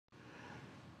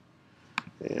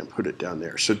and put it down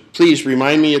there. So please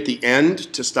remind me at the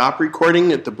end to stop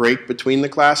recording at the break between the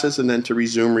classes and then to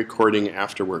resume recording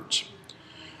afterwards.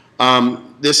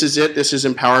 This is it. This is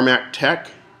EmpowerMac Tech.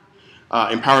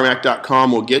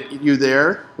 EmpowerMac.com will get you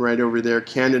there, right over there.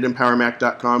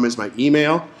 Ken@EmpowerMac.com is my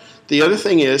email. The other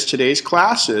thing is today's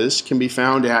classes can be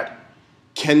found at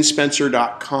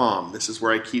KenSpencer.com. This is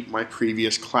where I keep my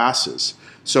previous classes.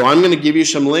 So I'm going to give you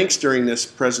some links during this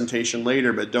presentation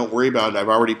later, but don't worry about it. I've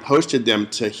already posted them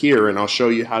to here, and I'll show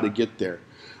you how to get there.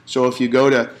 So if you go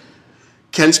to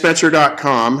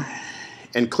KenSpencer.com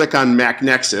and click on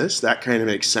MacNexus, that kind of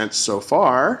makes sense so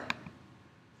far.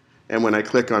 And when I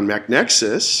click on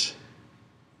MacNexus,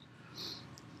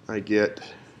 I get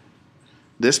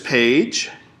this page,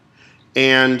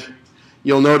 and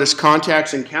you'll notice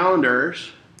contacts and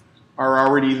calendars are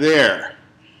already there.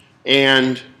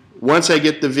 And once I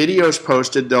get the videos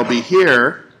posted, they'll be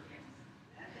here.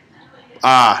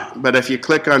 But if you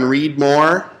click on Read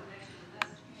More,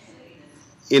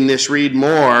 in this Read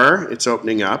More, it's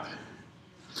opening up.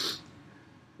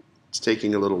 It's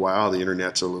taking a little while. The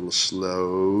internet's a little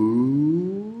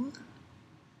slow.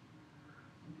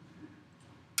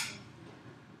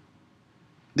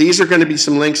 These are going to be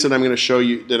some links that I'm going to show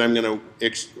you that I'm going to,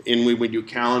 when we do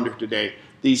calendar today.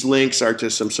 These links are to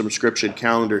some subscription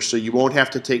calendars, so you won't have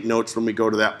to take notes when we go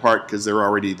to that part because they're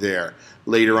already there.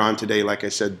 Later on today, like I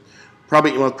said,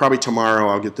 probably tomorrow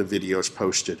I'll get the videos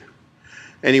posted.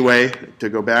 Anyway, to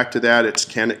go back to that, it's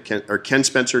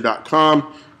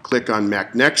KenSpencer.com. Click on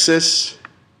MacNexus.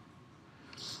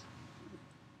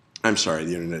 I'm sorry,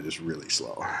 the internet is really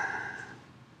slow.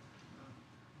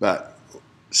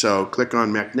 So click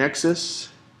on MacNexus.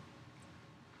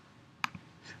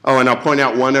 Oh, and I'll point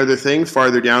out one other thing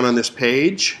farther down on this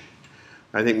page.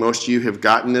 I think most of you have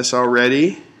gotten this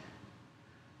already.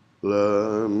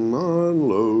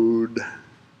 Load.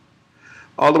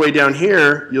 All the way down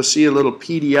here, you'll see a little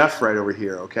PDF right over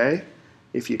here, okay?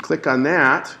 If you click on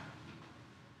that,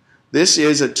 this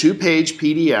is a 2-page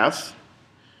PDF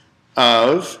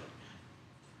of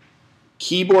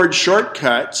keyboard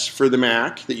shortcuts for the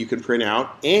Mac that you can print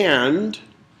out, and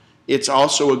it's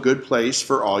also a good place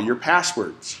for all your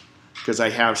passwords because I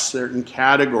have certain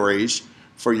categories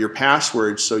for your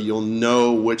passwords so you'll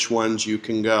know which ones you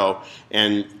can go,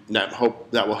 and that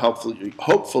will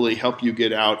hopefully help you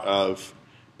get out of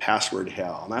password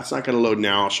hell. And that's not going to load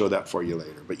now. I'll show that for you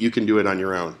later, but you can do it on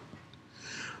your own.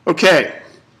 Okay.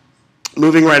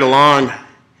 Moving right along,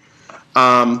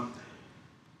 I'm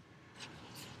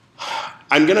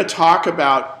going to talk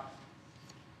about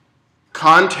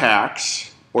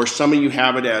contacts, or some of you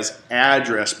have it as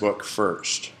address book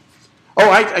first.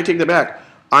 Oh, I take that back.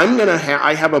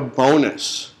 I have a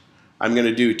bonus. I'm going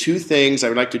to do 2 things. I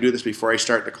would like to do this before I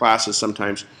start the classes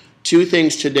sometimes. 2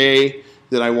 things today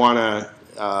that I want to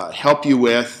help you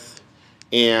with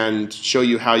and show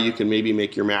you how you can maybe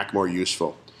make your Mac more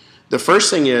useful. The first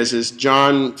thing is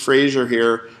John Fraser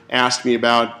here asked me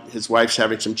about his wife's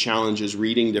having some challenges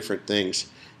reading different things.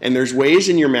 And there's ways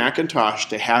in your Macintosh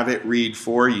to have it read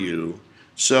for you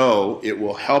so it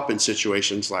will help in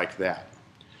situations like that.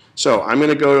 So I'm going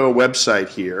to go to a website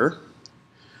here.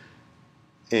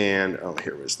 And, oh,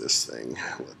 here was this thing.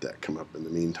 I'll let that come up in the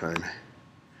meantime.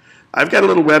 I've got a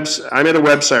little website. I'm at a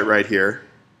website right here.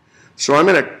 So I'm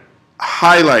going to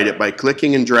highlight it by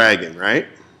clicking and dragging, right?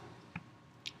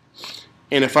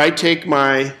 And if I take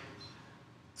my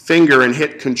finger and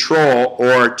hit Control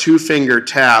or 2-finger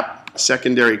tap,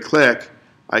 secondary click,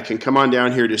 I can come on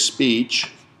down here to speech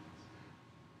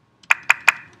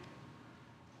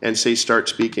and say start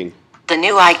speaking. The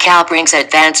new iCal brings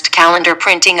advanced calendar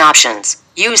printing options.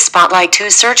 Use Spotlight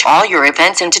to search all your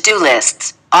events and to-do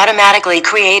lists. Automatically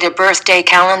create a birthday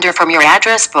calendar from your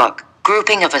address book.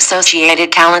 Grouping of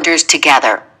associated calendars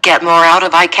together. Get more out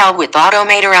of iCal with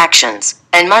Automator actions.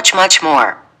 And much, much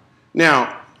more.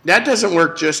 Now, that doesn't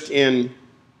work just in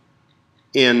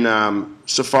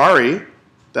Safari.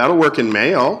 That'll work in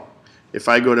Mail. If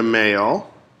I go to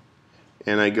Mail,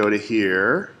 and I go to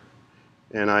here,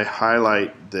 and I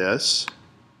highlight this,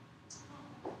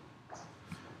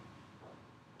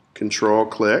 Control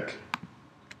click,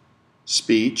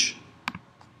 speech.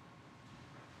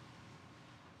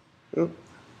 Oh.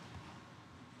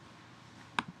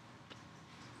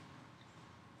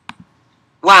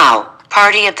 Wow.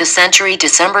 Party of the Century,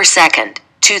 December 2nd,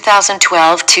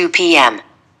 2012, 2 p.m.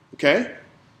 Okay?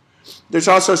 There's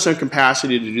also some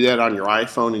capacity to do that on your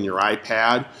iPhone and your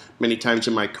iPad. Many times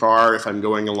in my car, if I'm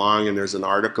going along and there's an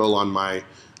article on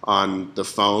the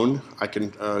phone, I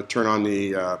can turn on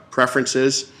the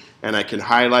preferences, and I can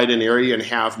highlight an area and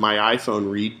have my iPhone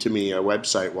read to me a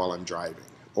website while I'm driving,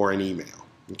 or an email.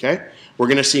 Okay? We're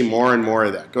going to see more and more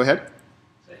of that. Go ahead.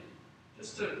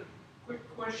 Just a quick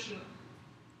question.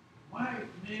 My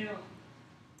mail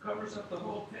covers up the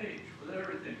whole page with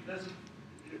everything.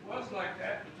 It was like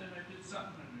that, but then I did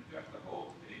something and it got the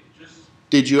whole page.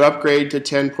 Did you upgrade to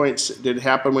 10 points? Did it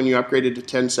happen when you upgraded to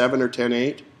 10.7 or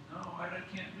 10.8? No, I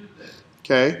can't do that.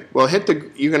 Okay. Well,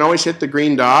 you can always hit the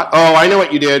green dot. Oh, I know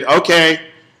what you did. Okay.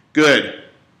 Good.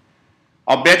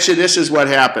 I'll bet you this is what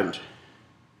happened.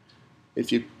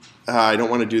 If you, I don't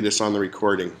want to do this on the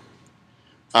recording.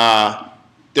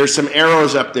 There's some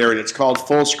arrows up there, and it's called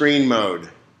full screen mode.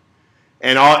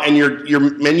 And your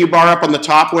menu bar up on the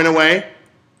top went away.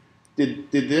 Did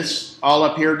this all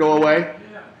up here go away?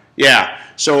 Yeah. Yeah.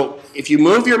 So if you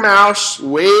move your mouse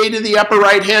way to the upper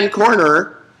right-hand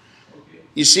corner,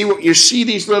 you see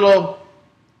these little.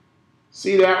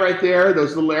 See that right there?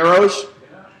 Those little arrows.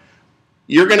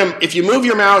 You're gonna, if you move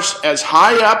your mouse as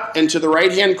high up and to the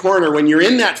right-hand corner, when you're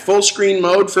in that full screen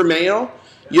mode for mail,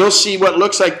 you'll see what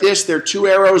looks like this. There are two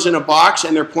arrows in a box,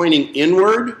 and they're pointing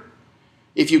inward.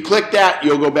 If you click that,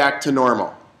 you'll go back to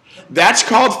normal. That's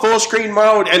called full screen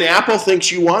mode, and Apple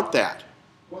thinks you want that.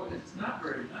 Well, it's not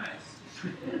very nice.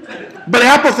 But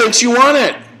Apple thinks you want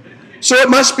it, so it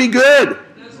must be good.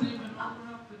 It doesn't even open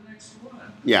up the next one.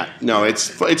 Yeah, no, it's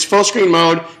full screen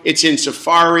mode. It's in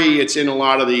Safari. It's in a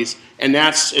lot of these. And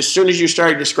that's as soon as you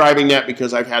started describing that,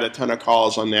 because I've had a ton of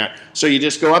calls on that. So you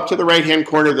just go up to the right-hand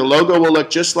corner. The logo will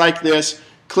look just like this.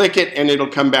 Click it, and it'll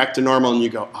come back to normal, and you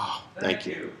go, oh, thank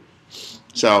you.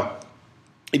 So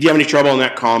if you have any trouble on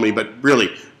that, call me. But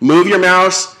really, move your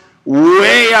mouse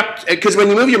way up, because when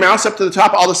you move your mouse up to the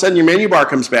top, all of a sudden your menu bar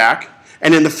comes back.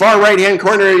 And in the far right-hand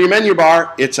corner of your menu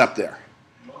bar, it's up there.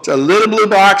 It's a little blue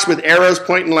box with arrows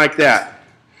pointing like that.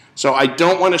 So I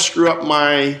don't want to screw up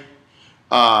my...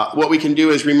 what we can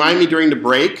do is remind me during the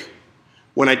break.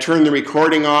 When I turn the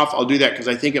recording off, I'll do that because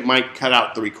I think it might cut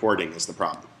out the recording is the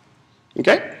problem.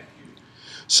 Okay?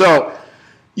 So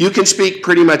you can speak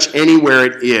pretty much anywhere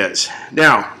it is.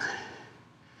 Now,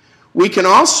 we can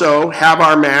also have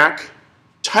our Mac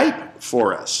type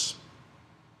for us.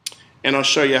 And I'll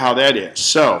show you how that is.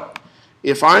 So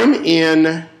if I'm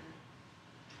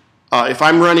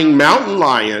running Mountain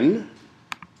Lion,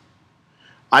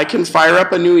 I can fire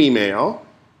up a new email,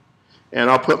 and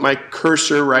I'll put my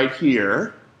cursor right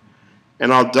here,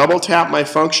 and I'll double tap my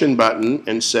function button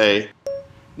and say,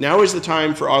 now is the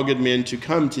time for all good men to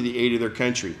come to the aid of their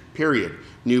country, period,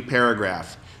 new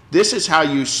paragraph. This is how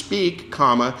you speak,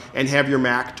 comma, and have your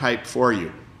Mac type for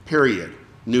you, period,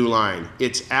 new line.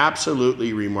 It's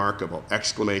absolutely remarkable,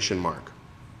 exclamation mark.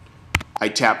 I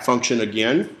tap function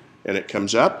again, and it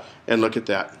comes up, and look at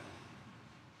that.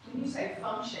 When you say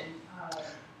function,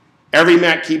 every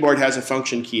Mac keyboard has a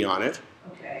function key on it.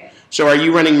 okay. So are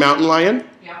you running Mountain Lion?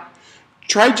 Yeah.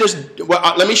 Try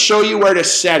let me show you where to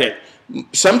set it.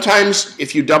 Sometimes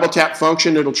if you double tap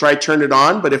function, it'll try turn it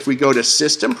on, but if we go to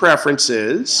System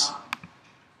Preferences,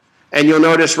 and you'll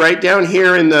notice right down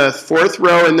here in the fourth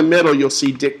row in the middle, you'll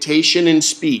see Dictation and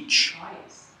Speech.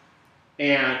 Nice.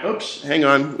 And, oops, hang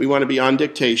on, we want to be on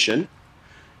dictation,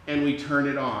 and we turn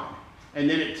it on. And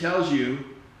then it tells you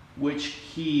which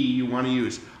key you want to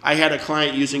use. I had a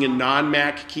client using a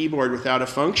non-Mac keyboard without a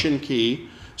function key,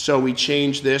 so we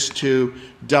changed this to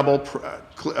double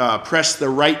press the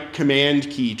right command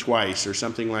key twice or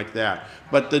something like that.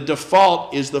 But the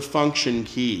default is the function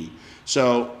key.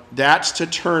 So that's to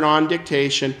turn on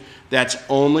dictation. That's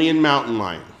only in Mountain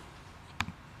Lion.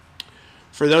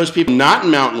 For those people not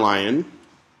in Mountain Lion,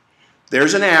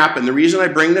 there's an app, and the reason I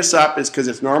bring this up is because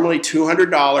it's normally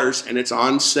 $200 and it's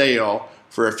on sale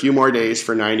for a few more days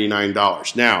for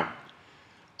 $99. Now,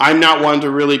 I'm not one to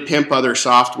really pimp other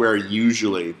software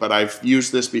usually, but I've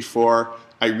used this before.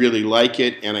 I really like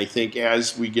it, and I think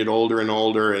as we get older and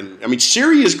older, and I mean,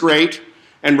 Siri is great,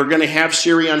 and we're going to have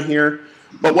Siri on here,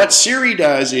 but what Siri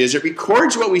does is it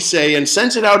records what we say and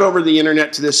sends it out over the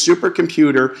internet to this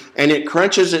supercomputer, and it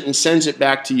crunches it and sends it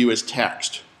back to you as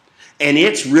text. And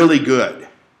it's really good.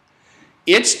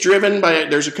 It's driven by,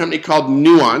 there's a company called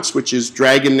Nuance, which is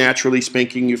Dragon Naturally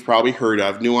Speaking, you've probably heard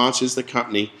of. Nuance is the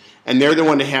company, and they're the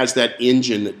one that has that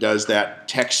engine that does that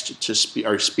text to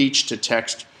or speech to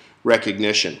text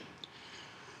recognition.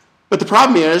 But the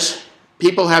problem is,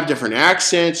 people have different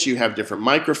accents, you have different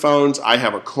microphones. I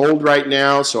have a cold right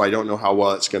now, so I don't know how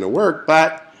well it's going to work,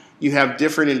 but you have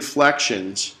different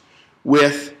inflections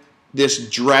with this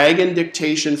Dragon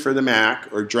dictation for the Mac,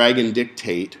 or Dragon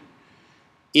Dictate.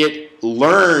 It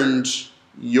learns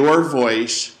your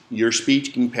voice, your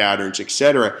speaking patterns,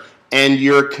 etc., and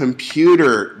your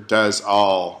computer does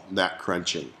all that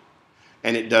crunching.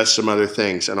 And it does some other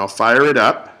things. And I'll fire it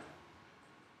up.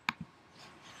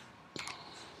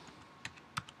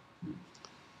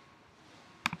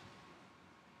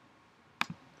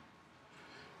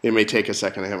 It may take a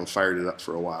second. I haven't fired it up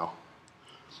for a while.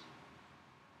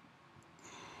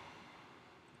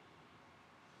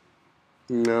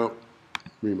 No,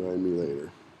 remind me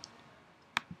later.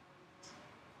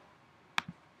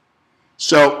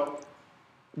 So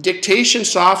dictation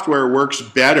software works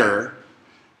better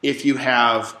if you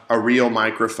have a real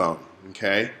microphone,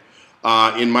 okay?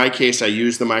 In my case, I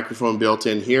use the microphone built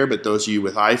in here, but those of you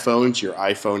with iPhones, your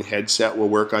iPhone headset will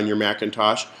work on your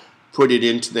Macintosh. Put it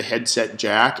into the headset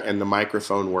jack and the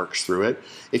microphone works through it.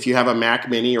 If you have a Mac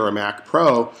Mini or a Mac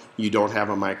Pro, you don't have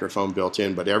a microphone built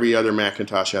in, but every other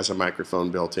Macintosh has a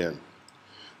microphone built in.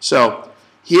 So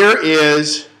here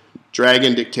is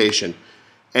Dragon Dictation.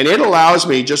 And it allows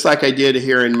me, just like I did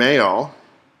here in Mail,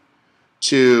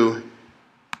 to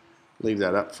leave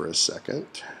that up for a second.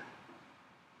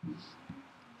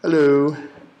 Hello.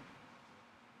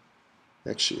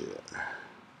 Actually,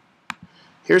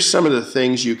 here's some of the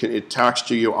things you can, it talks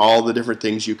to you all the different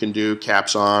things you can do,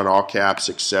 caps on, all caps,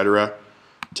 etc.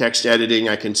 Text editing,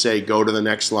 I can say go to the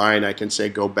next line, I can say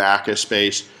go back a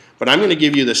space. But I'm going to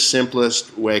give you the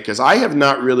simplest way because I have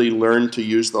not really learned to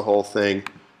use the whole thing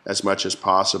as much as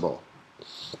possible.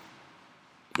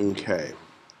 Okay.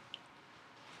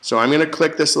 So I'm going to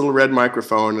click this little red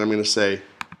microphone and I'm going to say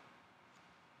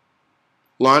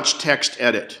launch text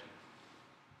edit.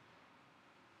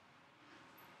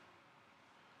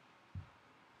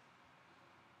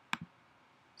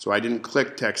 So I didn't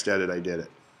click text edit, I did it.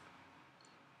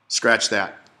 Scratch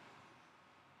that.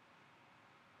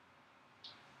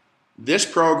 This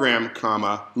program,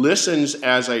 comma, listens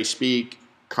as I speak,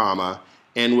 comma,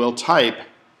 and will type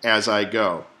as I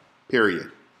go,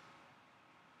 period.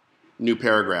 New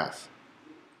paragraph.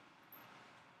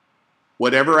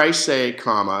 Whatever I say,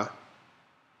 comma,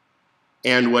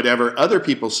 and whatever other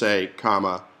people say,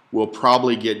 comma, will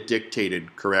probably get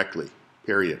dictated correctly,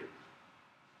 period.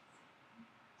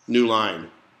 New line.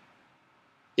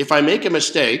 If I make a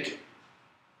mistake,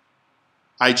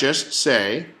 I just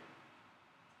say,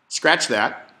 scratch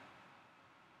that,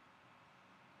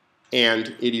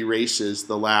 and it erases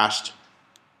the last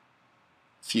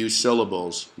few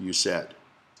syllables you said,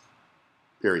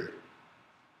 period.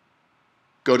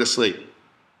 Go to sleep.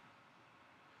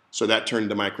 So that turned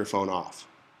the microphone off.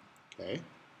 Okay.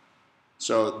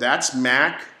 So that's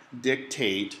Mac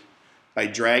Dictate by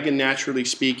Dragon Naturally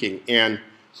Speaking. And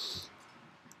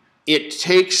it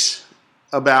takes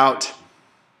about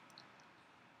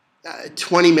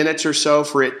 20 minutes or so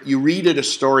for it. You read it a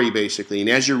story basically. And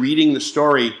as you're reading the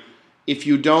story, if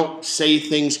you don't say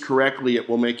things correctly, it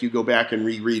will make you go back and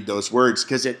reread those words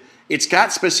because it's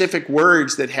got specific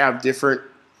words that have different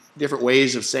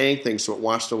ways of saying things, so it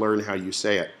wants to learn how you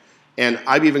say it. And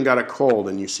I've even got a cold,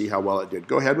 and you see how well it did.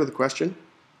 Go ahead with a question.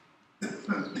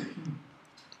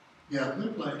 Yeah, it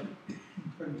looked like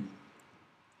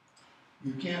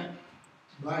you can't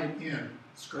write in,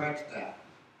 scratch that.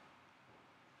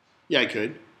 Yeah, I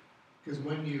could. Because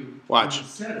when you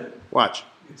said it, Watch.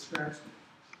 it scratched it.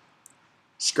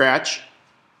 Scratch.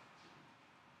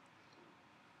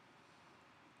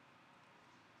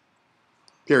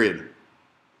 Period.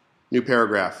 New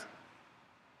paragraph.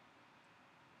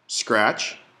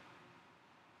 Scratch.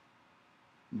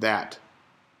 That.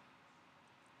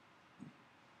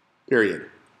 Period.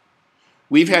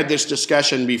 We've had this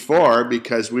discussion before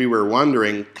because we were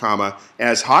wondering, comma,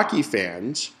 as hockey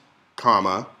fans,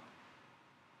 comma,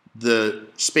 the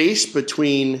space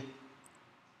between,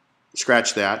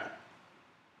 scratch that,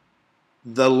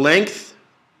 the length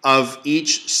of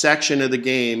each section of the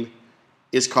game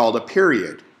is called a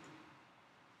period.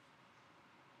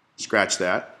 Scratch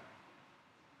that.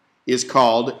 Is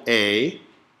called a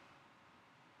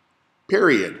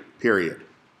period. Period.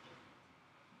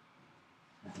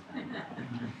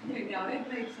 Okay, now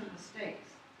it made some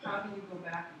mistakes. How do you go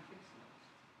back and fix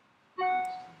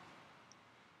those?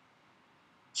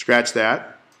 Scratch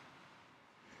that.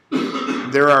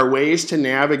 There are ways to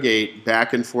navigate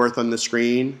back and forth on the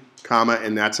screen, comma,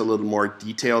 and that's a little more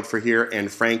detailed for here,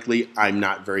 and frankly, I'm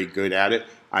not very good at it.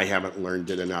 I haven't learned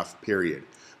it enough, period.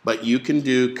 But you can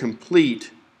do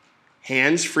complete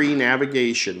hands-free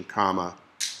navigation, comma,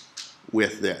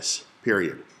 with this,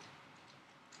 period.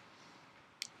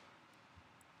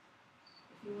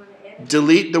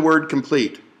 Delete the word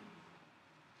complete.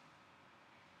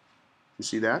 You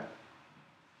see that?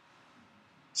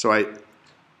 So I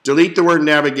delete the word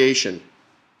navigation.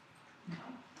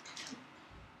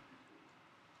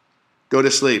 Go to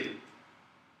sleep.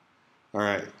 All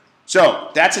right.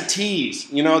 So that's a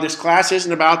tease. You know, this class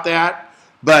isn't about that,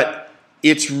 but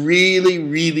it's really,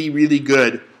 really, really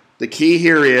good. The key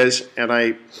here is, and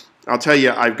I I'll tell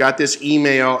you, I've got this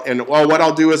email, and well, what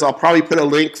I'll do is I'll probably put a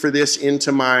link for this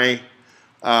into my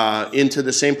into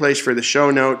the same place for the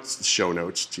show notes. Show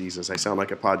notes, Jesus, I sound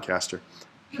like a podcaster.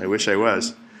 I wish I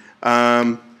was.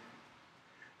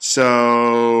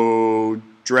 So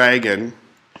Dragon.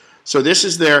 So this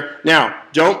is there now.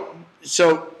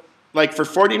 So like for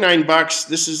 $49,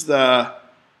 this is the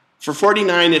for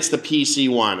 $49. It's the PC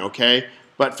one, okay.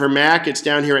 But for Mac, it's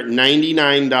down here at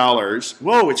 $99.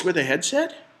 Whoa, it's with a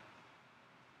headset?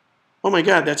 Oh my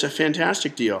God, that's a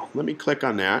fantastic deal. Let me click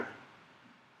on that.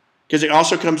 Because it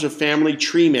also comes with Family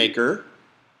Tree Maker.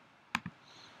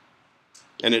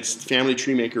 And its Family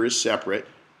Tree Maker is separate.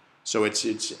 So it's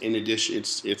in addition,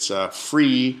 it's a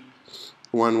free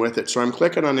one with it. So I'm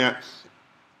clicking on that.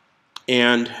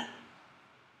 And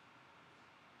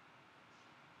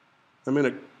I'm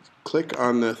going to click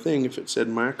on the thing if it said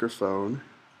microphone.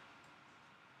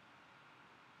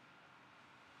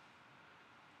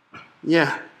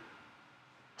 Yeah.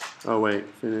 Oh, wait.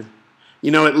 You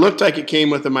know, it looked like it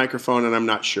came with a microphone, and I'm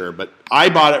not sure. But I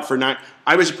bought it for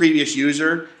I was a previous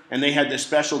user, and they had this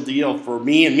special deal for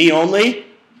me and me only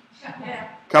a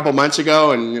couple months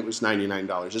ago, and it was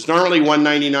 $99. It's normally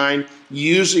 $199.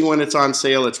 Usually when it's on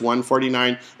sale, it's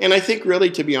 $149. And I think really,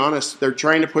 to be honest, they're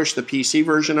trying to push the PC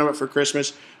version of it for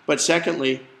Christmas. But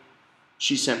secondly,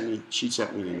 she sent me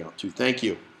an email too. Thank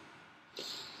you.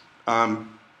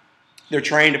 They're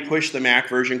trying to push the Mac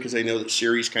version because they know that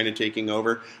Siri's kind of taking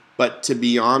over. But to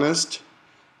be honest,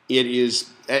 it is,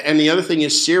 and the other thing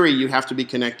is Siri, you have to be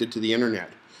connected to the internet.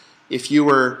 If you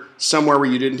were somewhere where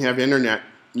you didn't have internet,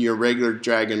 your regular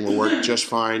Dragon will work just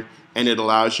fine, and it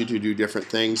allows you to do different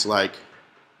things like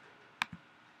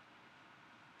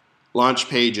launch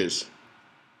pages,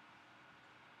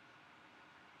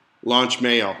 launch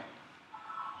mail,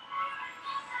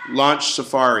 launch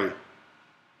Safari,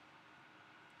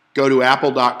 go to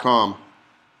apple.com.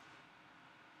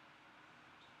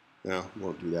 No,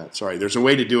 won't do that. Sorry, there's a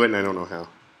way to do it, and I don't know how.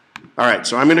 All right,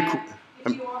 so I'm going to...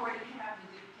 If you already have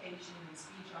the dictation and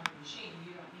speech on the machine,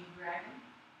 you don't need Dragon?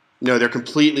 No, they're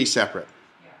completely separate.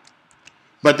 Yeah.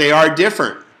 But they are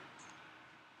different.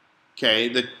 Okay,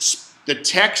 the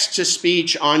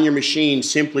text-to-speech on your machine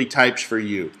simply types for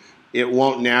you. It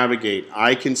won't navigate.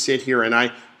 I can sit here, and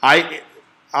I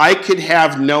could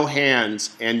have no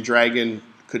hands, and Dragon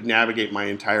could navigate my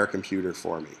entire computer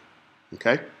for me.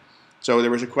 Okay? So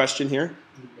there was a question here?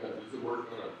 Yeah, does it work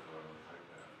on an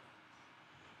iPad?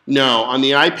 No, on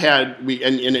the iPad,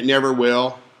 and it never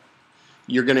will,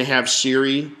 you're going to have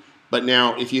Siri. But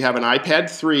now, if you have an iPad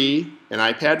 3, an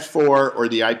iPad 4, or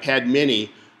the iPad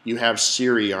mini, you have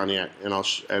Siri on it.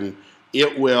 And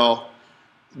it will,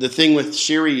 the thing with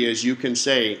Siri is you can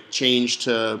say, change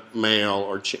to mail,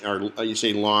 or you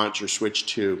say launch or switch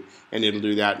to, and it'll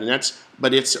do that. And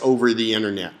but it's over the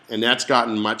internet, and that's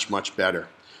gotten much, much better.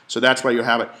 So that's why you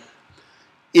have it.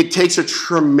 It takes a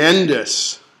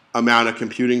tremendous amount of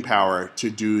computing power to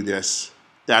do this.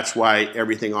 That's why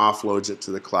everything offloads it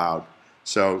to the cloud.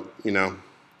 So, you know,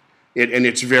 and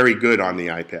it's very good on the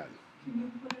iPad. Can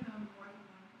you put it on more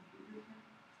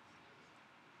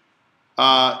than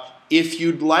one computer? If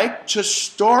you'd like to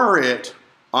store it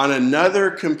on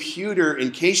another computer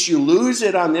in case you lose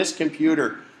it on this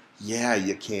computer, yeah,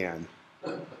 you can.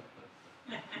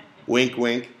 Wink,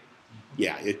 wink.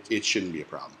 Yeah, it shouldn't be a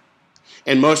problem.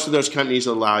 And most of those companies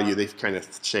allow you, they kind of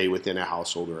say within a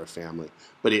household or a family,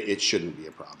 but it shouldn't be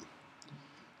a problem.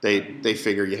 They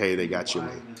figure, hey, they got you.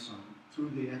 Buying this through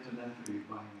the internet, or you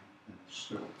buying it in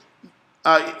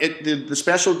the store? The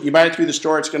special, you buy it through the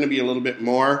store, it's going to be a little bit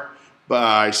more. But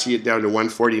I see it down to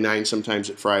 $149. Sometimes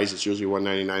at Fry's, it's usually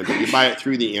 $199. But you buy it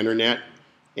through the internet,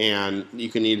 and you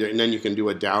can and then you can do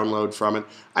a download from it.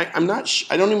 I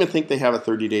don't even think they have a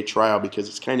 30-day trial because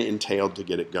it's kind of entailed to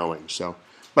get it going. So,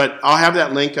 but I'll have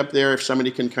that link up there if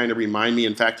somebody can kind of remind me.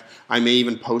 In fact, I may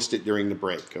even post it during the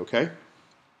break. Okay.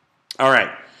 All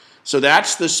right. So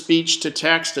that's the speech to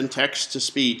text and text to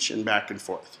speech and back and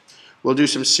forth. We'll do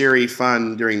some Siri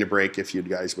fun during the break if you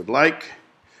guys would like.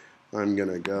 I'm going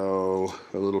to go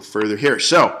a little further here.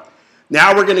 So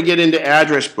now we're going to get into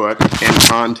address book and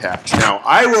contacts. Now,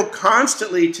 I will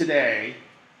constantly today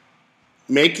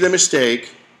make the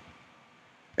mistake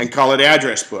and call it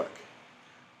address book.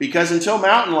 Because until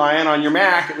Mountain Lion on your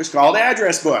Mac, it was called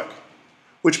address book,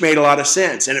 which made a lot of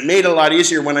sense. And it made it a lot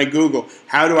easier when I Google,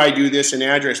 how do I do this in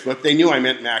address book? They knew I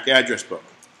meant Mac address book.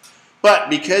 But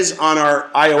because on our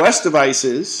iOS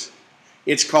devices,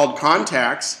 it's called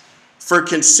contacts, for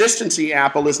consistency,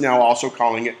 Apple is now also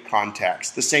calling it contacts.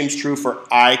 The same is true for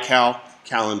iCal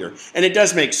calendar. And it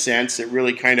does make sense. It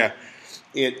really kind of,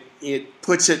 it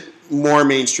puts it more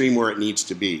mainstream where it needs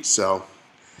to be. So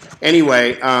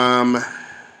Anyway,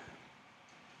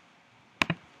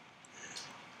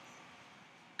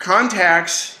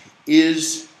 contacts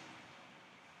is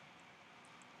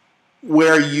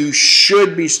where you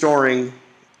should be storing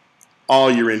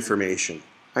all your information.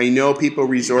 I know people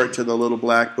resort to the little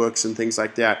black books and things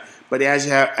like that, but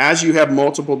as you have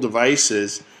multiple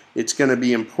devices, it's going to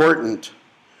be important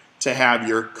to have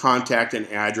your contact and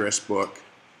address book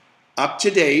up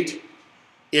to date.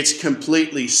 It's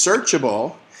completely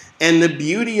searchable, and the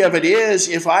beauty of it is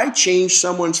if I change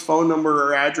someone's phone number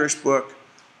or address book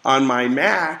on my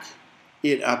Mac,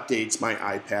 it updates my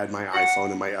iPad, my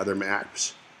iPhone, and my other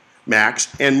Macs.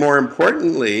 And more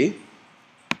importantly,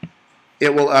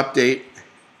 it will update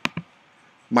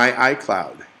my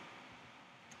iCloud.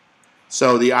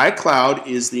 So the iCloud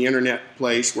is the internet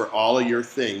place where all of your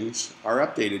things are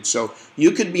updated. So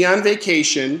you could be on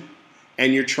vacation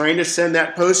and you're trying to send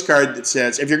that postcard that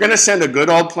says, if you're going to send a good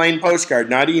old plain postcard,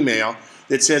 not email,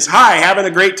 that says, hi, having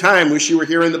a great time, wish you were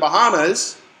here in the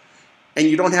Bahamas, and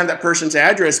you don't have that person's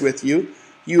address with you,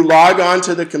 you log on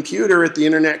to the computer at the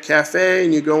internet cafe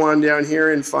and you go on down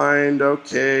here and find,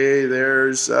 okay,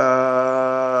 there's,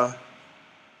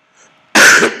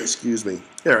 excuse me,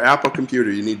 there, Apple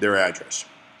Computer, you need their address.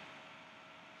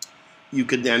 You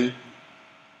could then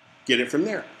get it from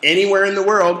there. Anywhere in the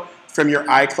world from your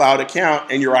iCloud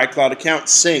account, and your iCloud account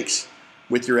syncs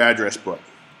with your address book.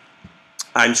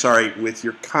 I'm sorry, with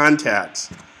your contacts.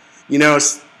 You know,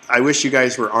 I wish you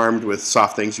guys were armed with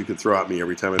soft things you could throw at me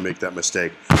every time I make that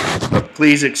mistake. But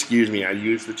please excuse me, I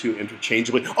use the two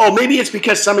interchangeably. Oh, maybe it's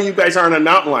because some of you guys aren't on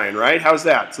Mountain Lion, right? How's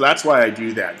that? So that's why I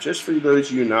do that, just for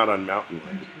those of you not on Mountain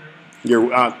Lion.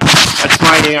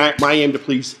 That's my aim to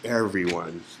please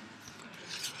everyone.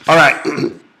 All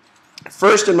right.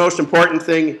 First and most important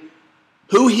thing,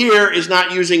 who here is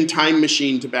not using Time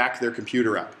Machine to back their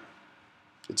computer up?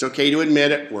 It's okay to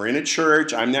admit it. We're in a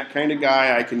church. I'm that kind of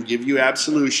guy. I can give you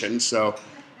absolution. So,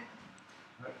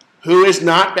 who is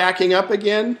not backing up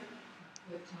again?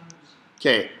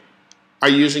 Okay. Are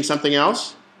you using something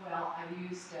else? Well, I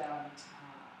used...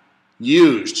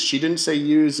 Used. She didn't say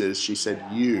uses. She said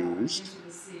used. Into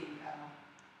the sea.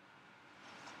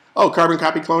 Oh, Carbon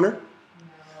Copy Cloner? No,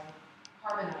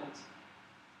 Carbonite.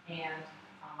 And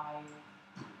my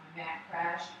Mac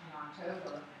crashed in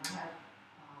October, and I had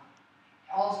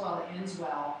all's well that ends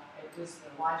well. It was the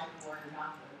logic board,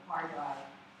 not the hard drive,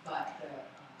 but the...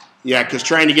 Yeah, because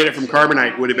trying to get it from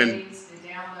Carbonite would have been... To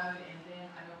download, and then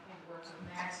I don't think it works with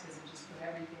Macs because it just put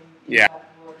everything in Yeah.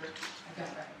 order. I don't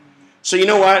recommend it. So you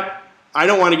know what? I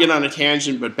don't want to get on a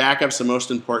tangent, but backup's the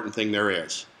most important thing there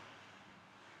is.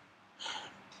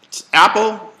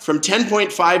 Apple, from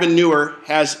 10.5 and newer,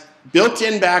 has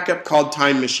built-in backup called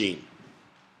Time Machine.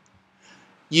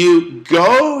 You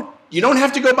don't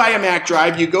have to go buy a Mac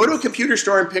drive. You go to a computer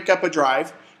store and pick up a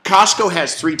drive. Costco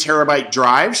has 3 terabyte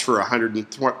drives for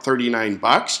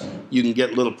 $139. You can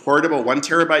get little portable 1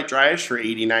 terabyte drives for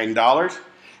 $89.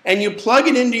 And you plug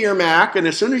it into your Mac, and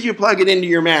as soon as you plug it into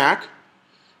your Mac,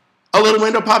 a little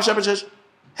window pops up and says,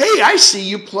 hey, I see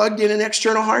you plugged in an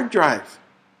external hard drive.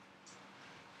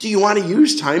 Do you want to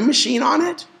use Time Machine on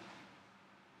it?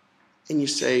 And you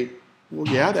say,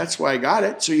 well, yeah, that's why I got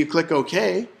it. So you click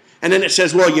OK. And then it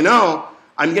says, well, you know,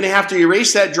 I'm going to have to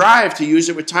erase that drive to use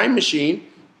it with Time Machine.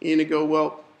 And you go,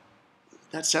 well,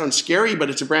 that sounds scary, but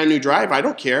it's a brand new drive. I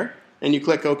don't care. And you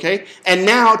click OK. And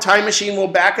now Time Machine will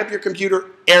back up your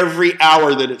computer every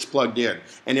hour that it's plugged in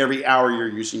and every hour you're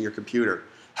using your computer.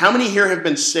 How many here have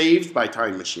been saved by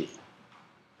Time Machine?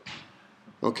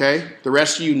 Okay? The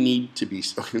rest of you need to be...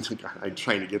 I'm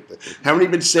trying to get the... How many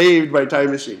have been saved by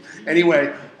Time Machine?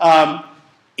 Anyway,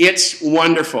 it's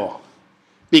wonderful.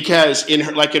 Because, in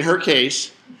her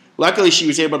case, luckily she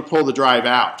was able to pull the drive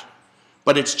out.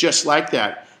 But it's just like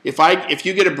that. If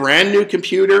you get a brand new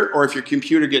computer, or if your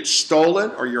computer gets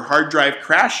stolen, or your hard drive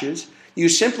crashes, you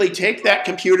simply take that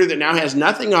computer that now has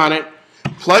nothing on it,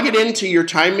 plug it into your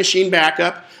Time Machine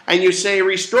backup, and you say,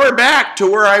 restore back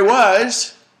to where I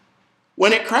was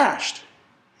when it crashed.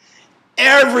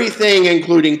 Everything,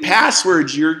 including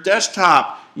passwords, your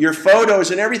desktop, your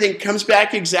photos, and everything comes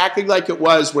back exactly like it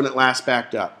was when it last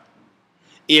backed up.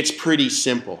 It's pretty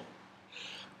simple.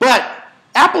 But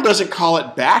Apple doesn't call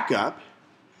it backup.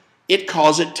 It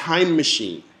calls it Time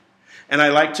Machine. And I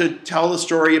like to tell the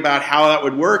story about how that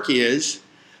would work is,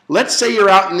 let's say you're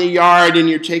out in the yard and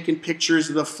you're taking pictures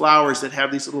of the flowers that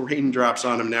have these little raindrops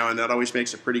on them now, and that always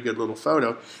makes a pretty good little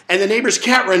photo. And the neighbor's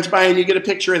cat runs by and you get a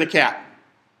picture of the cat.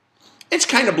 It's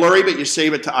kind of blurry, but you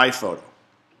save it to iPhoto.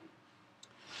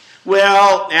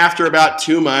 Well, after about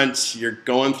 2 months, you're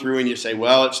going through and you say,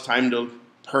 well, it's time to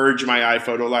purge my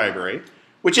iPhoto library.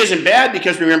 which isn't bad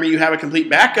because remember you have a complete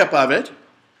backup of it.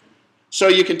 So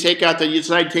you can take out you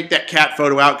decide to take that cat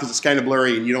photo out because it's kind of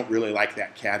blurry and you don't really like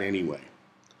that cat anyway.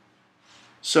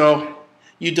 So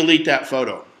you delete that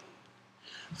photo.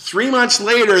 3 months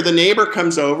later, the neighbor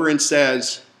comes over and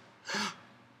says,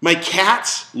 my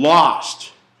cat's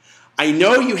lost. I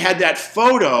know you had that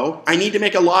photo. I need to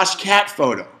make a lost cat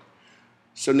photo.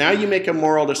 So now you make a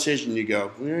moral decision. You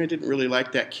go, I didn't really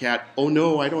like that cat. Oh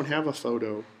no, I don't have a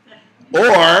photo.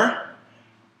 Or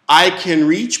I can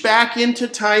reach back into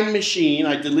Time Machine.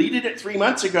 I deleted it 3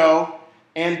 months ago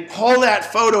and pull that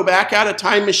photo back out of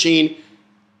Time Machine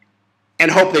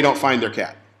and hope they don't find their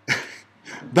cat.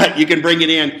 But you can bring it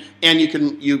in and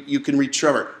you can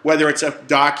recover. Whether it's a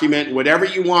document, whatever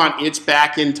you want, it's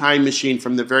back in Time Machine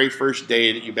from the very first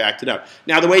day that you backed it up.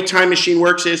 Now the way Time Machine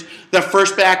works is the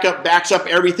first backup backs up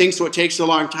everything, so it takes a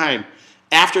long time.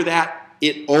 After that,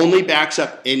 it only backs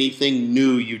up anything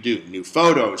new you do. New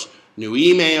photos, new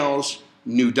emails,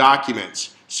 new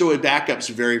documents. So it backups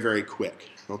very, very quick.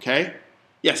 Okay?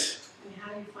 Yes? And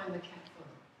how do you find the cat photo?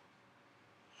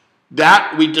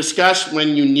 That we discuss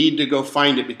when you need to go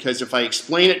find it, because if I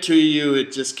explain it to you,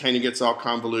 it just kind of gets all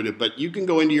convoluted. But you can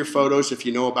go into your photos if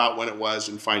you know about when it was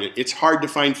and find it. It's hard to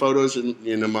find photos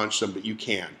in amongst them, but you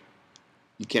can.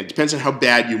 You can. It depends on how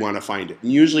bad you want to find it.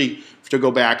 And usually to go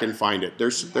back and find it.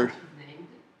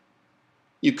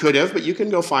 You could have, but you can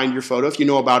go find your photo if you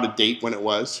know about a date when it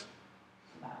was.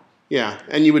 Yeah,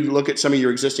 and you would look at some of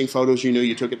your existing photos you knew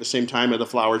you took at the same time of the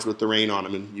flowers with the rain on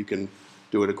them, and you can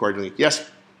do it accordingly. Yes?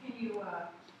 Can you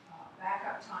back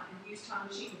up time and use Time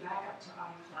Machine to back up to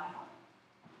iCloud?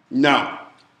 No.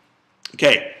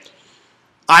 Okay.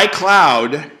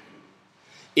 iCloud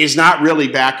is not really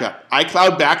backup.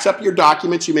 iCloud backs up your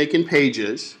documents you make in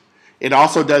Pages. It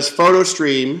also does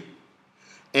PhotoStream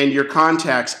and your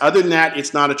contacts. Other than that,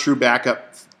 it's not a true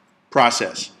backup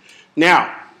process.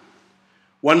 Now,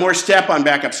 one more step on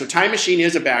backup. So Time Machine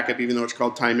is a backup, even though it's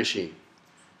called Time Machine.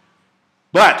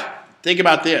 But think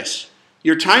about this.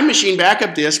 Your Time Machine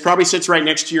backup disk probably sits right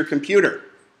next to your computer.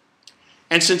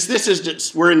 And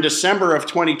since we're in December of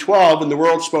 2012 and the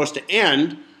world's supposed to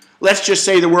end, let's just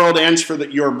say the world ends for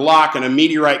your block and a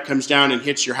meteorite comes down and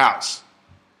hits your house.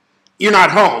 You're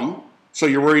not home, so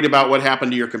you're worried about what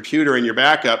happened to your computer and your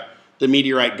backup. The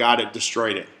meteorite got it,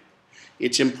 destroyed it.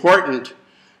 It's important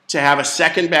to have a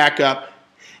second backup,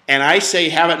 and I say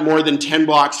have it more than 10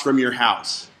 blocks from your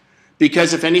house.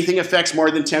 Because if anything affects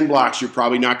more than 10 blocks, you're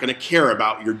probably not going to care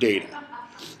about your data.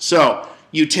 So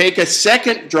you take a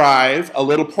second drive, a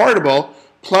little portable,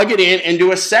 plug it in, and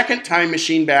do a second Time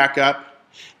Machine backup,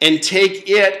 and take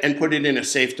it and put it in a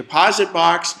safe deposit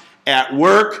box at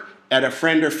work, at a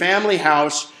friend or family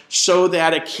house, so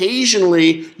that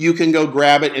occasionally you can go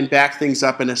grab it and back things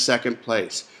up in a second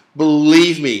place.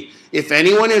 Believe me, if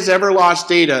anyone has ever lost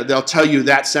data, they'll tell you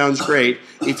that sounds great.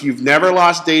 If you've never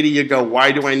lost data, you go,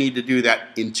 why do I need to do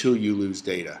that? Until you lose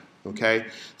data, okay?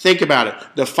 Think about it.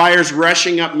 The fire's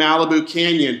rushing up Malibu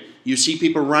Canyon. You see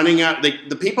people running out.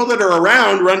 The people that are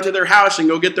around run to their house and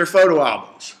go get their photo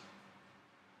albums.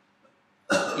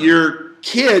 Your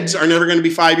kids are never going to be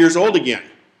 5 years old again.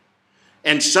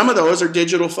 And some of those are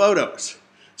digital photos.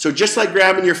 So just like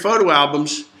grabbing your photo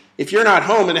albums, if you're not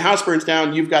home and the house burns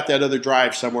down, you've got that other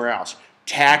drive somewhere else.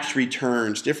 Tax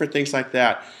returns, different things like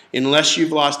that. Unless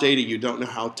you've lost data, you don't know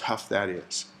how tough that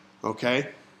is. Okay?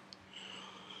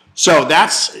 So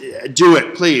do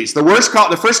it, please.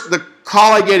 The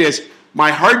call I get is,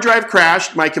 my hard drive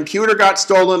crashed, my computer got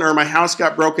stolen, or my house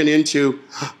got broken into.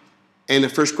 And the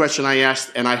first question I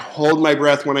ask, and I hold my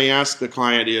breath when I ask the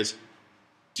client is,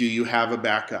 do you have a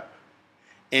backup?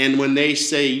 And when they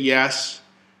say yes,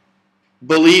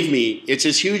 believe me, it's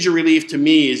as huge a relief to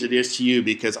me as it is to you,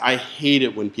 because I hate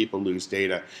it when people lose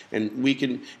data. And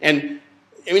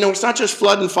it's not just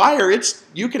flood and fire.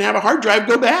 You can have a hard drive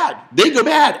go bad. They go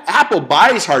bad. Apple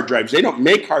buys hard drives. They don't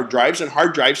make hard drives, and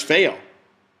hard drives fail.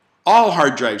 All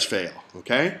hard drives fail,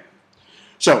 okay?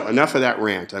 So enough of that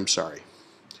rant. I'm sorry.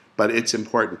 But it's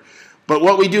important. But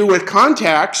what we do with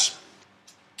contacts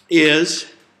is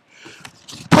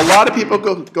a lot of people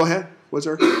go ahead. What's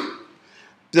there?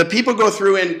 The people go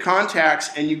through in contacts,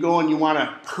 and you go and you want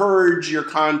to purge your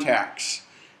contacts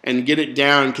and get it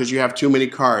down because you have too many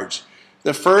cards.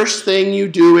 The first thing you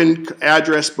do in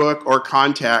address book or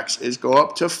contacts is go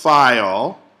up to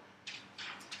File,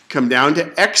 come down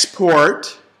to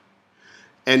Export,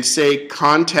 and say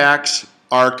Contacts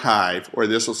Archive, or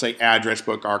this will say Address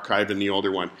Book Archive in the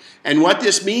older one. And what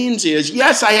this means is,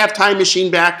 yes, I have Time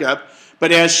Machine backup,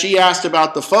 but as she asked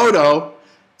about the photo,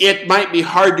 it might be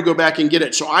hard to go back and get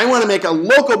it. So I want to make a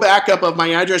local backup of my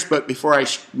address book before I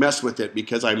mess with it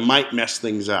because I might mess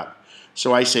things up.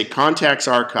 So I say contacts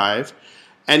archive.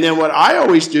 And then what I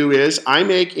always do is I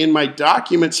make in my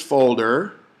documents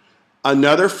folder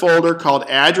another folder called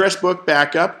address book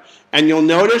backup. And you'll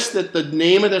notice that the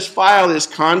name of this file is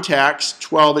contacts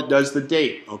 12. It does the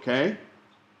date, okay?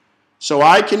 So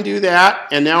I can do that.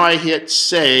 And now I hit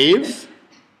save.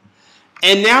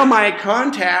 And now my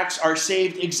contacts are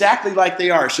saved exactly like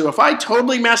they are. So if I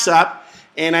totally mess up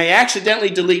and I accidentally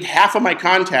delete half of my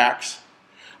contacts,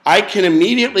 I can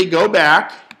immediately go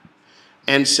back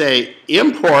and say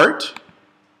import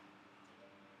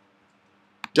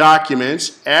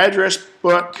documents, address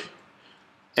book,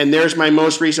 and there's my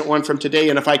most recent one from today.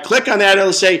 And if I click on that,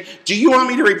 it'll say, do you want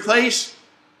me to replace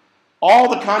all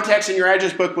the contacts in your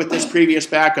address book with this previous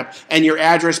backup? And your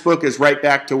address book is right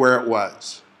back to where it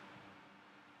was.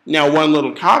 Now, one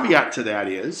little caveat to that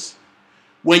is,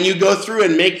 when you go through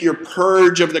and make your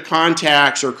purge of the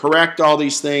contacts or correct all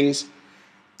these things,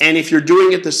 and if you're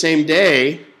doing it the same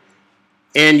day,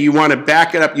 and you want to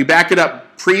back it up, you back it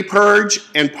up pre-purge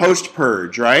and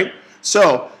post-purge, right?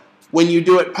 So, when you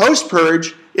do it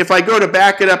post-purge, if I go to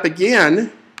back it up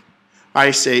again,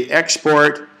 I say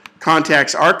export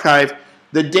contacts archive.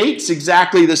 The date's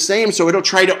exactly the same, so it'll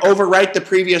try to overwrite the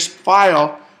previous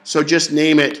file, so just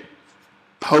name it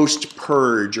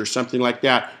post-purge or something like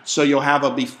that. So you'll have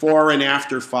a before and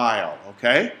after file,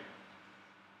 okay?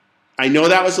 I know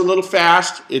that was a little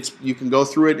fast. You can go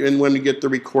through it and when we get the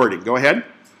recording. Go ahead.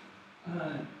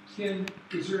 Ken,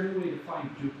 is there any way to find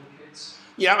duplicates?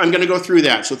 Yeah, I'm going to go through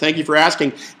that, so thank you for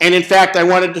asking. And in fact, I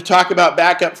wanted to talk about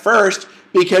backup first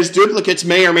because duplicates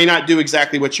may or may not do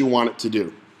exactly what you want it to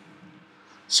do.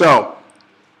 So,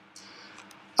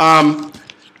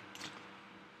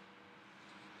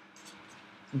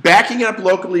 backing it up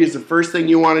locally is the first thing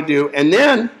you want to do, and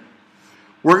then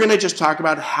we're going to just talk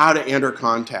about how to enter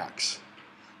contacts.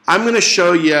 I'm going to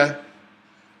show you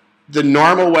the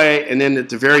normal way, and then at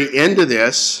the very end of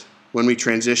this, when we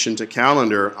transition to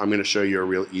Calendar, I'm going to show you a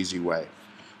real easy way.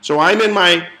 So I'm in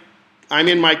my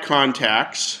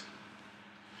contacts,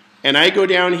 and I go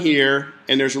down here,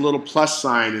 and there's a little plus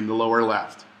sign in the lower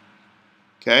left.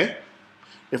 Okay?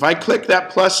 If I click that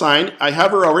plus sign, I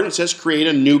hover over it, it says create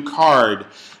a new card.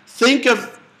 Think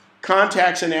of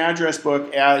contacts and address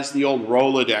book as the old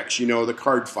Rolodex, you know, the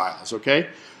card files, okay?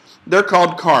 They're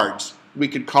called cards. We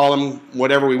could call them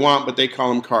whatever we want, but they call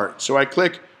them cards. So I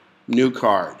click new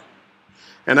card.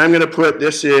 And I'm going to put,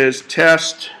 this is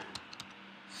test.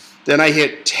 Then I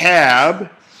hit tab,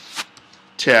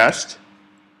 test.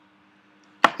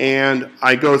 And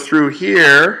I go through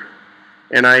here,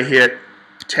 and I hit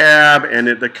tab, and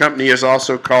the company is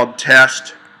also called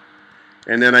test.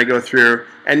 And then I go through.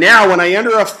 And now when I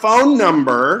enter a phone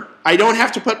number, I don't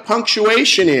have to put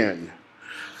punctuation in.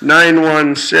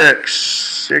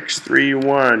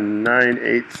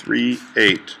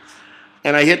 916-631-9838.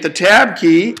 And I hit the tab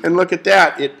key, and look at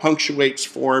that. It punctuates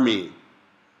for me.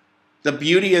 The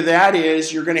beauty of that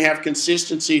is you're going to have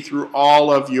consistency through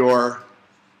all of your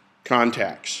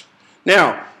contacts.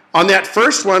 Now, on that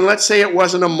first one, let's say it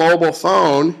wasn't a mobile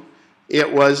phone.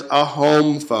 It was a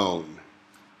home phone.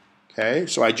 Okay,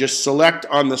 so I just select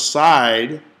on the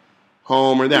side,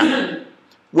 home or that.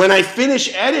 When I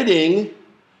finish editing,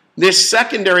 this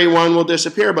secondary one will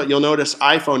disappear, but you'll notice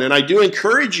iPhone. And I do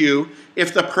encourage you,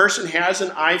 if the person has an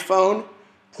iPhone,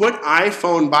 put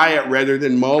iPhone by it rather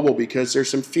than mobile because there's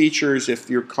some features if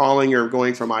you're calling or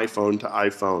going from iPhone to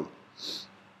iPhone.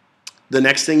 The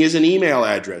next thing is an email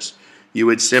address. You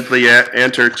would simply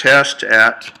enter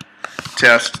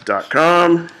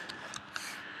test@test.com.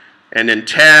 And then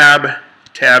tab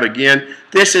again.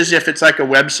 This is if it's like a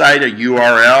website, a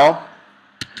URL.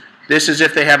 This is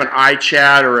if they have an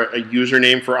iChat or a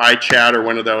username for iChat or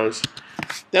one of those.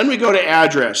 Then we go to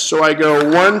address. So I go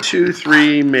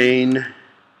 123 Main.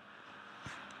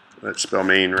 Let's spell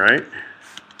Main right.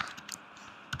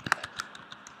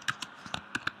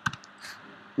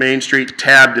 Main Street,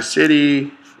 tab to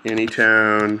city,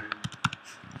 Anytown,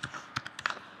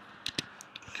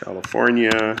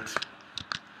 California.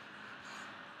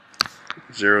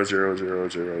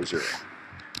 00000.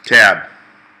 Tab.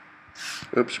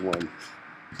 Oops, 1.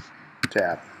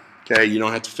 Tab. Okay, you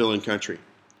don't have to fill in country.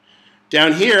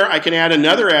 Down here, I can add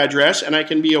another address, and I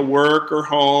can be a work or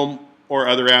home or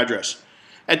other address.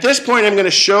 At this point, I'm going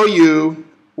to show you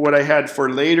what I had for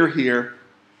later here.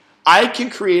 I can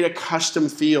create a custom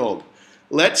field.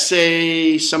 Let's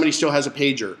say somebody still has a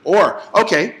pager. Or,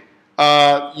 okay,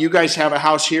 you guys have a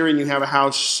house here and you have a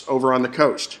house over on the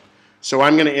coast. So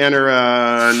I'm going to enter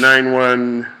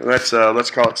 91. Let's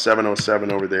call it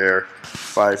 707 over there.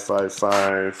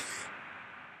 555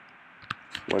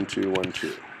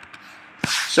 1212.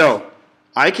 So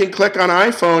I can click on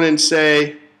iPhone and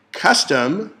say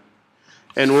custom,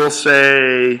 and we'll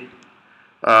say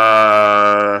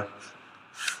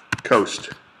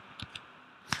coast.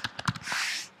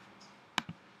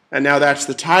 And now that's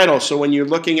the title. So when you're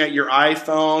looking at your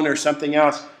iPhone or something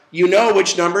else, you know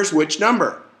which number's which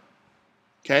number.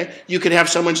 Okay? You could have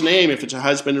someone's name. If it's a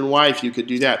husband and wife, you could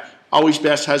do that. Always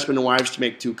best husband and wives to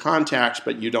make 2 contacts,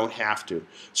 but you don't have to.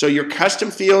 So your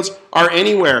custom fields are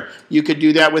anywhere. You could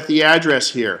do that with the address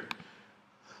here.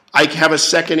 I have a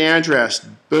second address,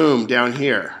 boom, down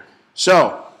here.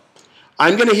 So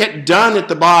I'm going to hit done at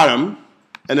the bottom,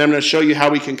 and then I'm going to show you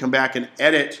how we can come back and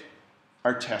edit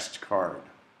our test card.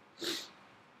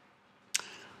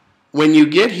 When you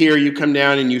get here, you come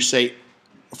down and you say,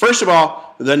 first of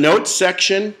all, the notes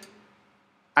section,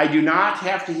 I do not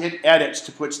have to hit edits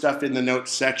to put stuff in the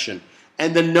notes section.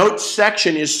 And the notes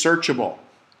section is searchable.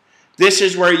 This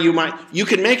is where you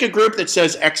can make a group that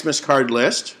says Xmas card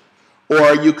list,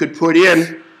 or you could put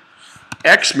in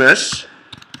Xmas,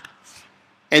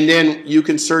 and then you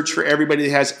can search for everybody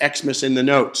that has Xmas in the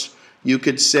notes. You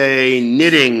could say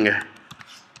knitting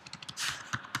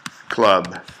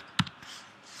club.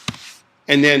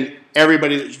 And then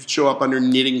everybody that should show up under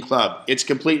knitting club. It's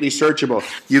completely searchable.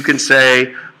 You can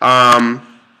say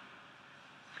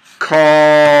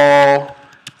call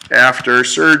after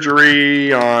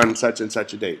surgery on such and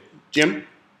such a date. Jim?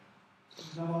 Is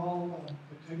that all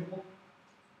dictatable?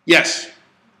 Yes.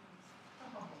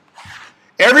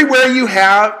 Everywhere you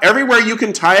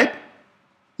can type,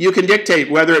 you can dictate,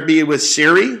 whether it be with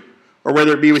Siri or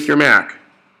whether it be with your Mac.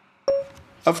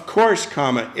 Of course,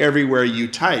 comma, everywhere you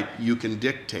type, you can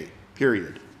dictate,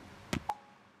 period.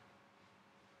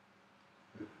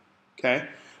 Okay?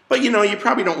 But you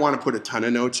probably don't want to put a ton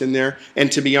of notes in there.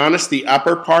 And to be honest, the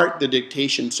upper part, the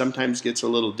dictation, sometimes gets a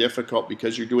little difficult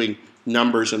because you're doing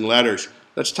numbers and letters.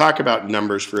 Let's talk about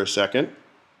numbers for a second.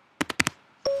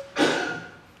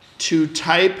 To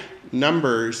type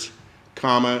numbers,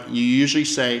 comma, you usually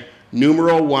say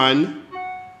numeral 1,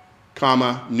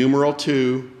 comma, numeral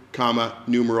 2, comma,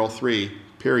 numeral 3,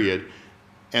 period.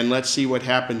 And let's see what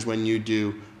happens when you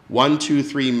do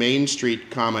 123 Main Street,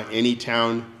 comma,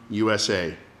 Anytown,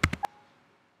 USA.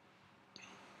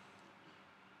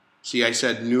 See, I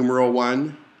said numeral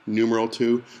 1, numeral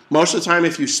 2. Most of the time,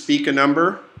 if you speak a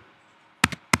number,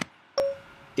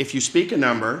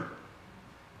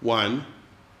 1,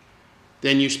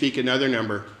 then you speak another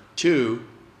number, 2,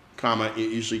 comma,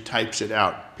 it usually types it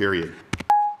out, period.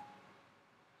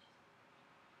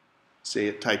 See,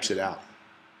 it types it out.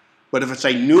 But if it's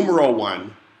a numeral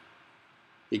 1,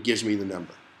 it gives me the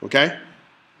number, okay?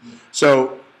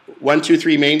 So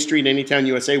 123 Main Street, Anytown,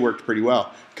 USA worked pretty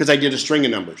well because I did a string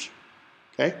of numbers,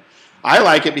 okay? I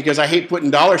like it because I hate putting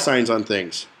dollar signs on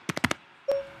things.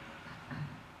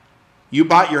 You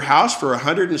bought your house for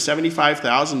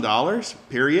 $175,000,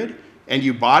 period, and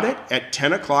you bought it at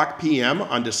 10 o'clock p.m.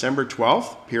 on December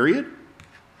 12th, period?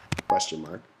 Question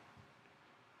mark.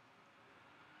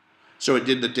 So it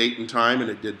did the date and time, and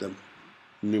it did the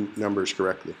numbers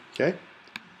correctly, okay?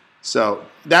 So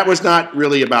that was not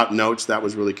really about notes. That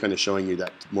was really kind of showing you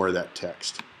that more of that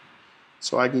text.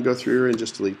 So I can go through here and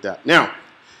just delete that. Now,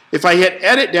 if I hit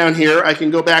edit down here, I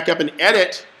can go back up and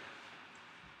edit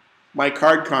my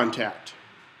card contact.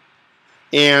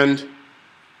 And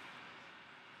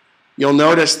you'll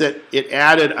notice that it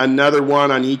added another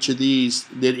one on each of these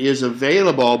that is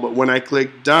available, but when I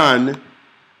click done,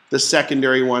 the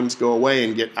secondary ones go away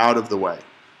and get out of the way.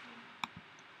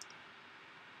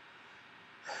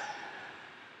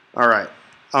 All right.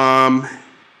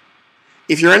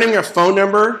 If you're entering a phone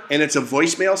number and it's a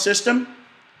voicemail system,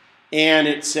 and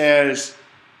it says,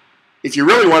 if you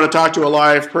really want to talk to a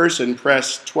live person,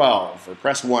 press 12, or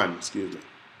press 1, excuse me.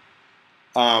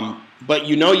 But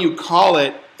you call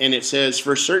it, and it says,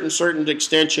 for certain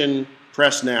extension,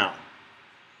 press now.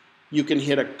 You can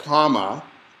hit a comma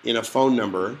in a phone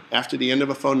number, after the end of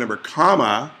a phone number,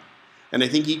 comma, and I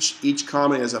think each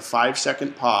comma is a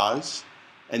 5-second pause,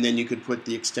 and then you could put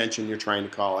the extension you're trying to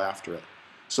call after it.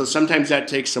 So sometimes that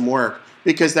takes some work,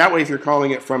 because that way if you're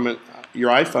calling it from your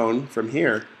iPhone from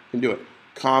here, you can do it.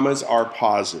 Commas are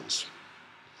pauses.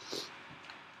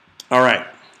 All right.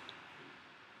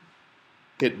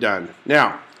 Hit done.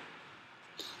 Now,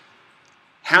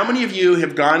 how many of you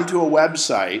have gone to a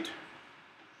website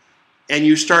and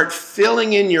you start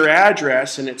filling in your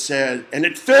address and it says, and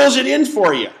it fills it in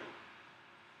for you?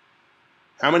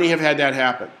 How many have had that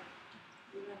happen?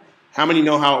 How many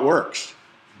know how it works?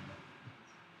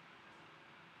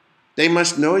 They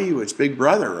must know you. It's Big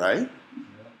Brother, right?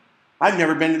 I've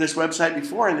never been to this website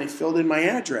before, and they filled in my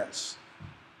address.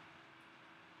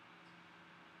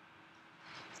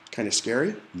 Kind of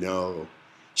scary? No.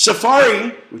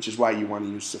 Safari, which is why you want to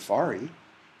use Safari,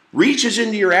 reaches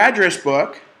into your address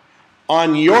book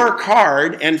on your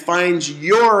card and finds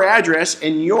your address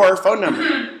and your phone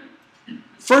number.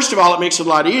 First of all, it makes it a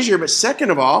lot easier, but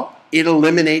second of all, it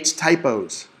eliminates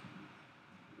typos.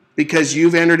 Because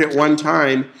you've entered it one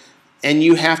time, and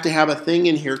you have to have a thing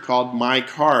in here called My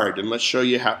Card, and let's show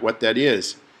you what that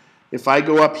is. If I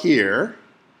go up here,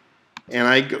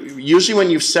 and usually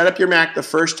when you've set up your Mac the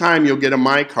first time, you'll get a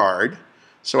My Card.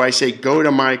 So I say, go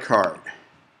to My Card.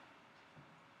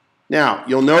 Now,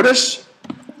 you'll notice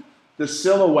the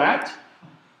silhouette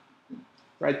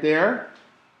right there.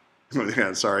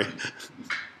 Sorry.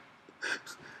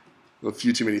 A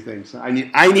few too many things. I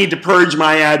need to purge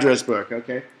my address book,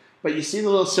 okay? But you see the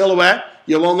little silhouette?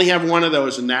 You'll only have one of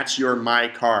those, and that's your My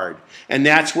Card. And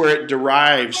that's where it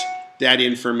derives that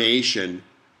information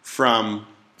from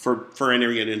for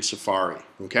entering it in Safari,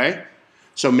 okay?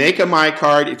 So make a My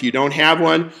Card. If you don't have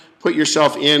one, put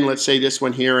yourself in, let's say this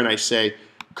one here, and I say,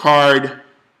 card,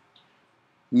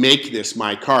 make this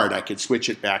My Card. I could switch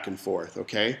it back and forth,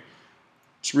 okay?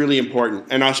 It's really important.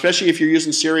 And especially if you're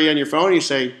using Siri on your phone, you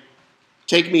say,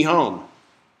 take me home.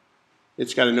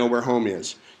 It's got to know where home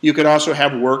is. You could also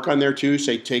have work on there too,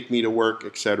 say take me to work,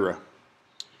 etc.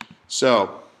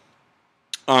 So,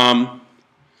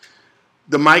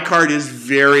 the My Card is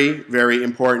very, very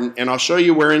important. And I'll show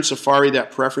you where in Safari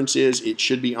that preference is. It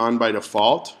should be on by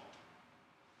default.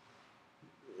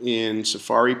 In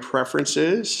Safari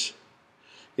Preferences,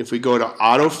 if we go to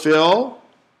Autofill,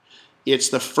 it's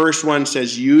the first one,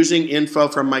 says using info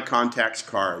from my contacts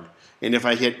card. And if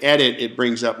I hit edit, it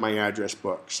brings up my address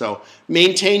book. So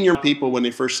maintain your people when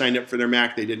they first signed up for their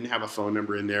Mac, they didn't have a phone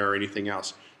number in there or anything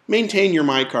else. Maintain your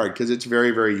My Card because it's very,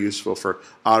 very useful for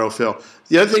autofill.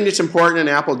 The other thing that's important, and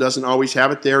Apple doesn't always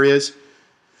have it there, is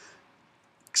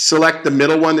select the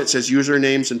middle one that says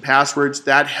usernames and passwords.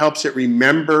 That helps it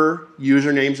remember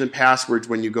usernames and passwords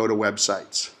when you go to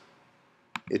websites.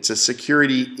 It's a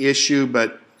security issue,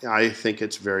 but I think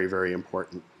it's very, very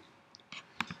important.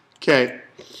 Okay.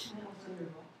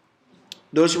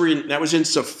 That was in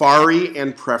Safari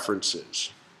and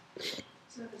Preferences.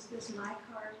 So is this My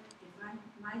Card, if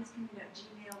mine's coming at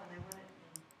Gmail and I want it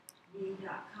in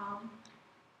me.com,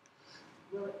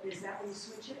 is that when you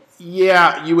switch it?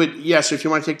 Yeah, you would. Yes, if you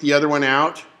want to take the other one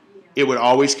out, it would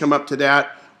always come up to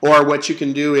that. Or what you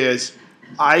can do is,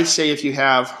 I say if you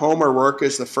have home or work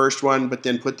as the first one, but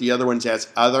then put the other ones as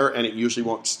other, and it usually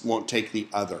won't take the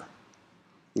other.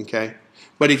 Okay?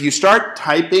 But if you start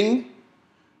typing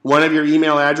one of your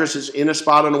email addresses in a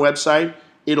spot on a website,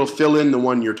 it'll fill in the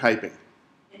one you're typing.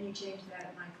 And you change that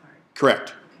at My Card?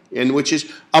 Correct. Okay. And which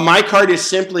is, a My Card is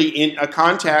simply in a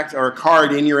contact or a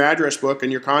card in your address book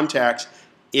and your contacts.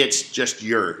 It's just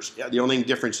yours. The only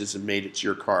difference is it's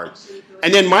your card.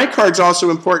 And then My Card's also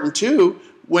important too.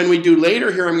 When we do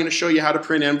later here, I'm going to show you how to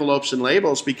print envelopes and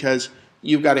labels because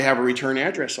you've got to have a return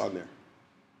address on there.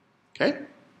 Okay?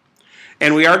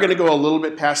 And we are going to go a little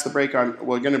bit past the break on,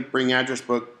 we're going to bring address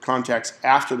book contacts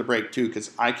after the break too because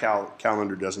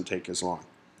iCalendar doesn't take as long.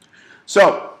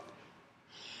 So,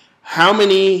 how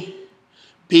many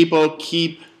people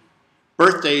keep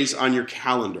birthdays on your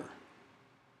calendar?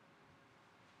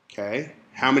 Okay.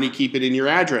 How many keep it in your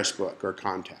address book or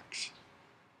contacts?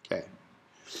 Okay.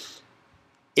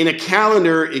 In a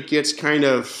calendar, it gets kind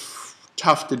of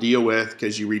tough to deal with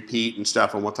because you repeat and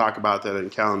stuff, and we'll talk about that in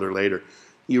calendar later.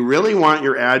 You really want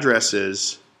your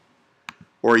addresses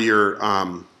or your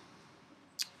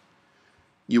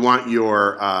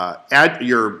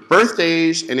your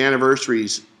birthdays and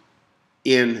anniversaries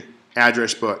in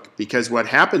address book because what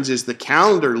happens is the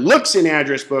calendar looks in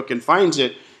address book and finds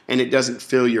it and it doesn't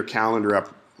fill your calendar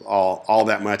up all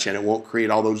that much and it won't create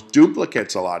all those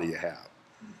duplicates a lot of you have.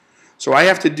 So I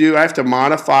have to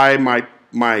modify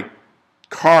my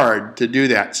card to do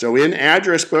that. So in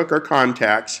address book or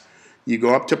contacts, you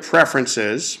go up to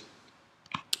Preferences,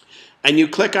 and you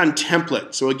click on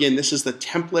Template. So again, this is the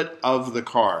template of the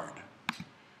card.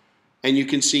 And you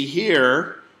can see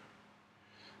here,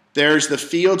 there's the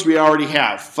fields we already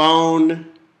have. Phone,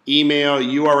 email,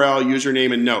 URL,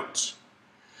 username, and notes.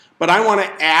 But I want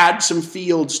to add some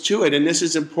fields to it, and this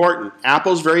is important.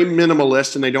 Apple's very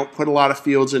minimalist, and they don't put a lot of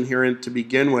fields in here to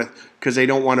begin with because they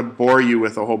don't want to bore you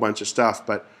with a whole bunch of stuff.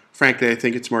 But frankly, I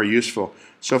think it's more useful.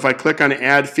 So if I click on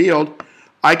Add Field,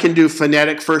 I can do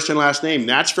phonetic first and last name.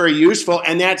 That's very useful,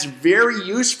 and that's very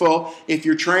useful if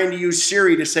you're trying to use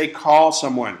Siri to say call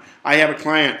someone. I have a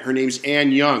client, her name's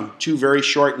Ann Young, 2 very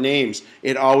short names.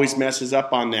 It always messes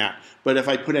up on that. But if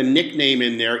I put a nickname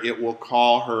in there, it will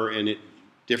call her and it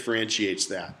differentiates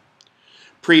that.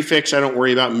 Prefix, I don't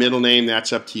worry about. Middle name,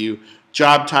 that's up to you.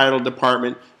 Job title,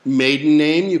 department, maiden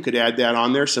name, you could add that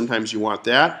on there. Sometimes you want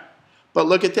that. But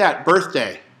look at that,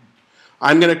 birthday.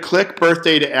 I'm going to click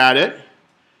birthday to add it.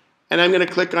 And I'm going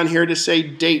to click on here to say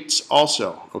dates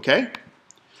also, okay?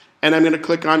 And I'm going to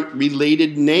click on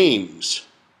related names,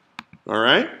 all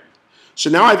right? So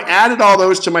now I've added all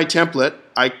those to my template.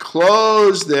 I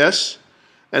close this,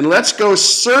 and let's go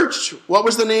search. What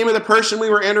was the name of the person we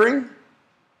were entering?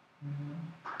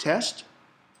 Test?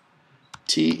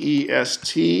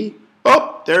 T-E-S-T.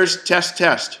 Oh, there's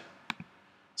test.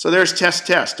 So there's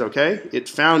test, okay? It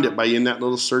found it by in that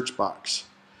little search box.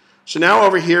 So now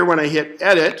over here when I hit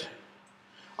edit,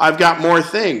 I've got more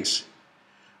things.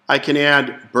 I can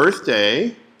add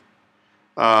birthday,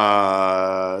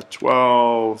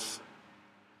 12,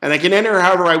 and I can enter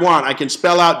however I want. I can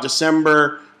spell out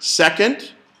December 2nd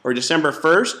or December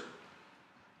 1st.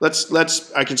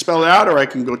 I can spell it out, or I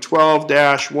can go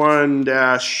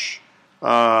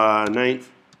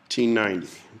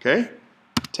 12-1-1990, okay?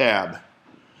 Tab.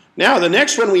 Now the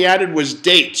next one we added was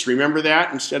dates. Remember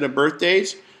that instead of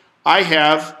birthdays? I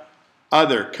have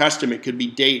other, custom. It could be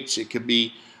dates. It could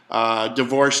be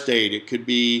divorce date. It could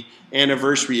be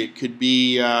anniversary. It could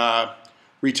be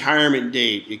retirement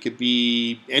date. It could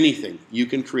be anything. You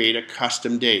can create a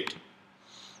custom date.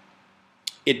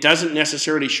 It doesn't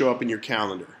necessarily show up in your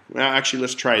calendar. Well, actually,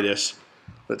 let's try this.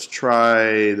 Let's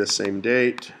try the same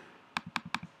date.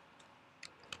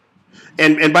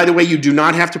 And by the way, you do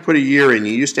not have to put a year in.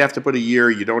 You used to have to put a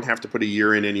year. You don't have to put a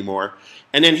year in anymore.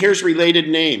 And then here's related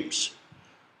names.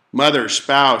 Mother,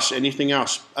 spouse, anything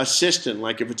else. Assistant,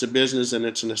 like if it's a business and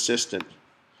it's an assistant.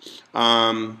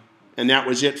 And that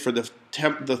was it for the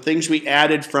things we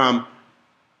added from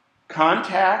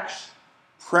contacts,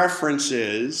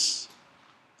 preferences,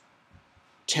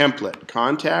 template.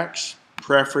 Contacts,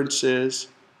 preferences,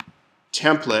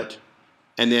 template,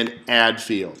 and then add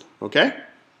field. Okay?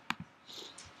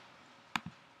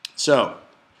 So,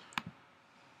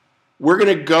 we're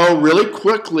going to go really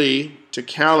quickly to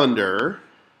calendar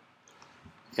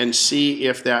and see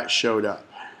if that showed up.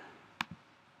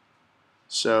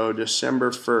 So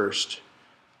December 1st.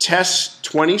 Test's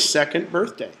 22nd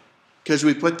birthday. Because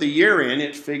we put the year in,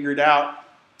 it figured out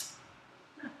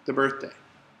the birthday.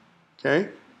 Okay?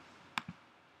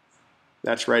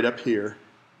 That's right up here.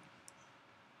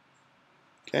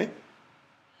 Okay?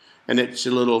 And it's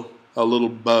a little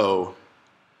bow.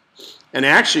 And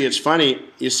actually it's funny,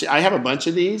 you see I have a bunch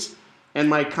of these. And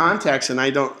my contacts, and I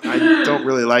don't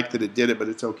really like that it did it, but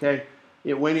it's okay.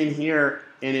 It went in here,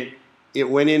 and it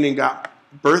went in and got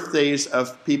birthdays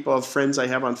of people, of friends I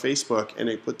have on Facebook, and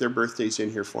they put their birthdays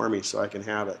in here for me so I can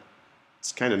have it.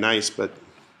 It's kind of nice, but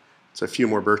it's a few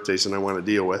more birthdays than I want to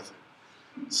deal with.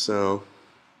 So,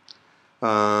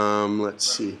 let's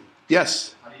see.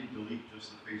 Yes? How do you delete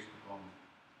just the Facebook only?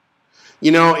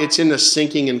 You know, it's in the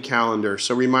syncing and calendar,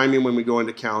 so remind me when we go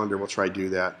into calendar, we'll try to do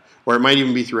that. Or it might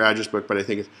even be through address book, but I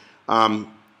think it's,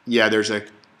 yeah, there's a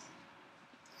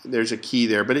key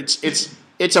there. But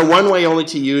it's a one-way only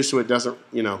to use, so it doesn't,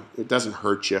 it doesn't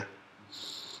hurt you.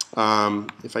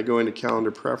 If I go into calendar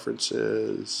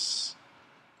preferences,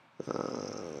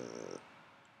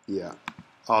 yeah,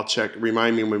 I'll check.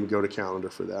 Remind me when we go to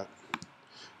calendar for that.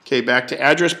 Okay, back to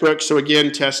address book. So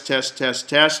again, test.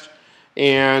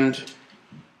 And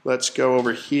let's go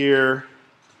over here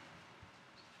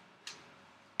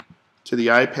to the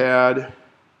iPad.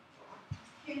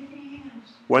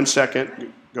 One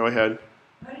second. Go ahead.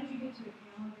 How did you get to the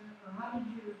calendar, or how did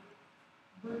your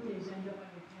birthdays end up on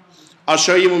your calendar? I'll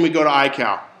show you when we go to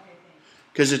iCal.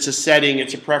 Because it's a setting,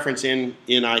 it's a preference in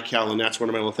iCal, and that's one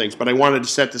of my little things. But I wanted to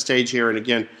set the stage here, and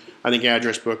again, I think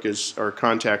address book or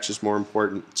contacts is more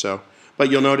important. So,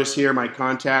 but you'll notice here my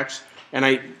contacts,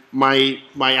 and my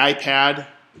iPad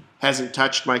hasn't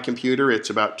touched my computer. It's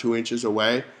about 2 inches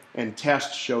away, and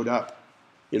test showed up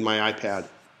in my iPad,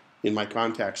 in my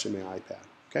contacts in my iPad.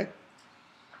 Okay?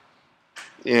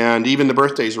 And even the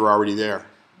birthdays are already there.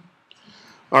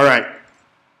 All right.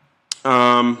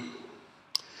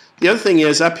 The other thing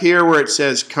is up here where it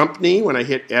says company, when I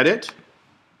hit edit.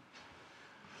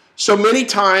 So many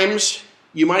times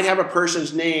you might have a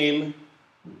person's name,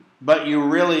 but you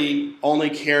really only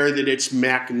care that it's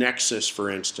MacNexus, for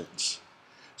instance.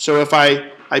 So if I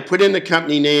put in the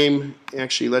company name,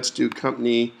 actually let's do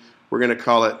company, we're going to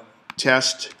call it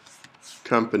Test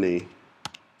Company.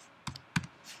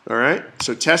 All right?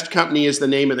 So test company is the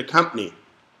name of the company.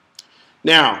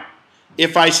 Now,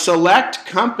 if I select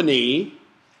company,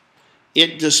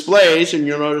 it displays, and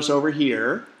you'll notice over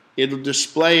here, it'll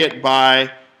display it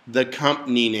by the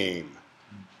company name.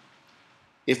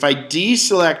 If I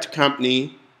deselect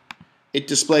company, it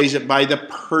displays it by the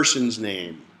person's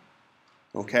name.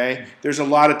 Okay? There's a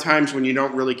lot of times when you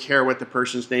don't really care what the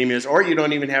person's name is, or you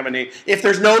don't even have a name. If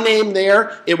there's no name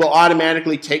there, it will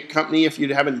automatically take company if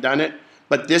you haven't done it.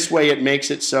 But this way it makes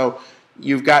it so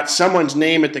you've got someone's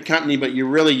name at the company, but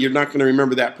you're not going to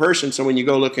remember that person. So when you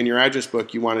go look in your address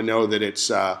book, you want to know that it's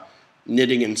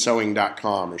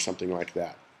knittingandsewing.com or something like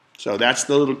that. So that's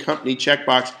the little company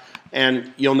checkbox.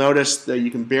 And you'll notice that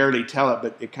you can barely tell it,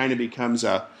 but it kind of becomes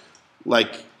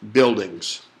like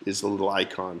buildings is the little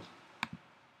icon.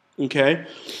 Okay?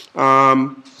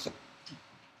 All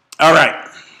right.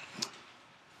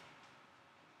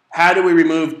 How do we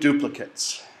remove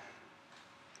duplicates?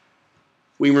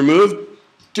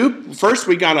 First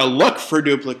we got to look for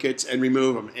duplicates and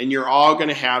remove them. And you're all going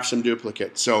to have some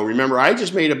duplicates. So remember, I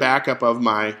just made a backup of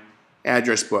my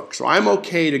address book. So I'm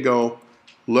okay to go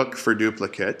look for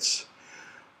duplicates.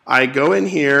 I go in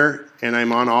here and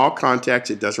I'm on all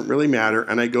contacts. It doesn't really matter.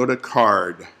 And I go to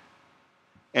card.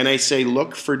 And I say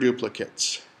look for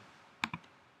duplicates.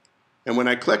 And when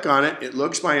I click on it, it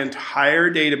looks my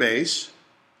entire database.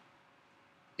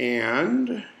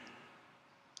 And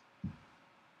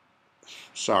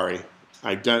sorry,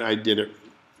 I did it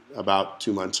about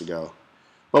 2 months ago.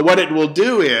 But what it will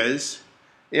do is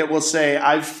it will say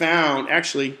I've found,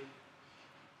 actually,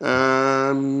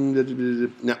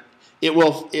 no.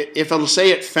 If it'll say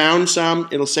it found some,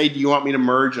 it'll say, do you want me to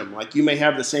merge them? Like you may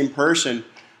have the same person,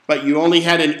 but you only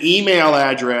had an email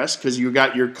address because you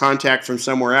got your contact from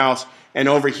somewhere else, and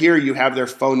over here you have their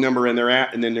phone number and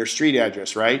and then their street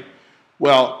address, right?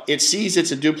 Well, it sees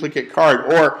it's a duplicate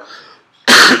card, or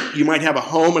you might have a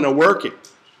home and a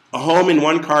home in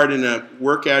one card and a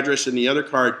work address in the other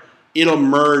card. It'll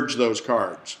merge those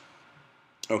cards.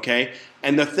 Okay?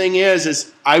 And the thing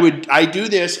is I do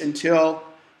this until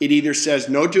it either says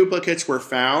no duplicates were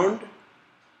found,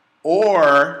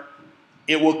 or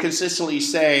it will consistently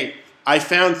say, I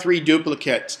found 3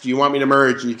 duplicates. Do you want me to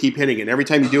merge? And you keep hitting it. And every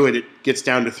time you do it, it gets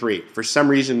down to 3. For some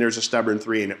reason, there's a stubborn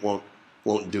 3 and it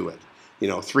won't do it.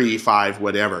 3, 5,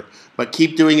 whatever. But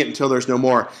keep doing it until there's no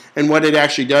more. And what it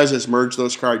actually does is merge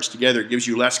those cards together. It gives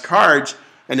you less cards,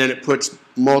 and then it puts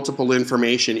multiple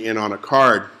information in on a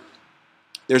card.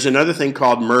 There's another thing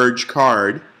called merge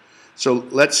card. So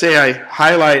let's say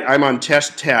I'm on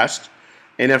test,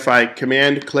 and if I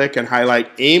command click and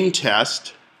highlight aim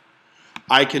test,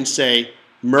 I can say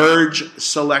merge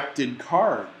selected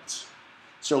cards.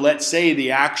 So let's say the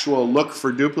actual look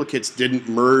for duplicates didn't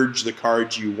merge the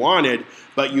cards you wanted,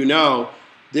 but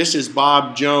this is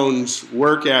Bob Jones'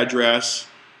 work address,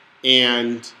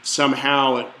 and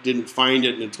somehow it didn't find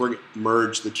it, and it's where it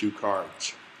merged the 2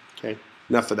 cards. Okay,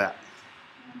 enough of that.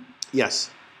 Yes?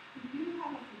 Do you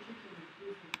have a particular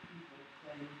group of people,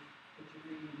 say, that you're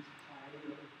reading to try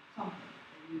or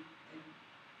something, and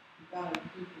you've got a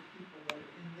group of people that are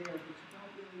in there, but you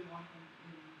don't really want them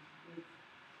in with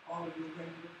all of your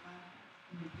regular contacts?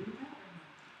 Can you do that or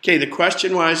not? Okay, the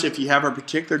question was if you have a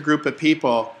particular group of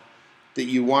people that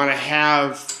you want to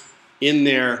have in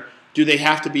there, do they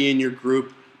have to be in your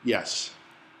group? Yes.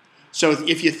 So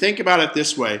if you think about it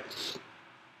this way,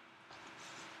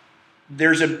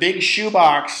 there's a big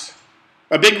shoebox,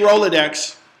 a big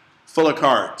Rolodex full of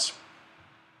cards.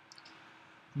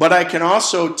 But I can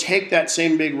also take that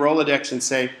same big Rolodex and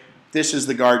say, this is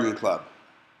the garden club.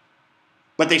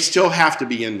 But they still have to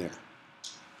be in there,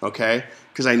 okay?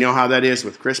 Because I know how that is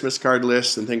with Christmas card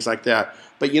lists and things like that.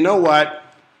 But you know what?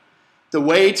 The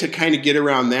way to kind of get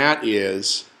around that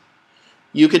is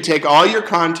you could take all your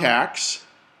contacts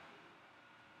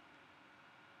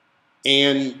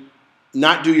and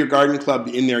not do your garden club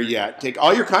in there yet. Take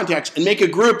all your contacts and make a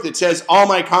group that says all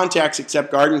my contacts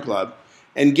except garden club,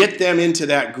 and get them into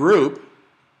that group.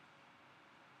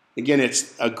 Again,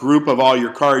 it's a group of all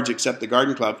your cards except the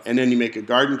garden club, and then you make a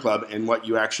garden club, and what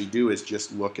you actually do is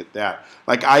just look at that.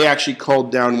 Like I actually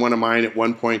culled down one of mine at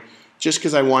one point just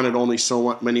because I wanted only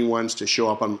so many ones to show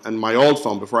up on my old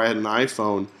phone before I had an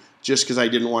iPhone, just because I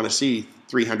didn't want to see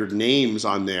 300 names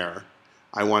on there.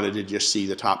 I wanted to just see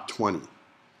the top 20.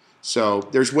 So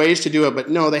there's ways to do it,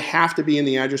 but no, they have to be in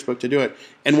the address book to do it.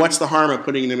 And what's the harm of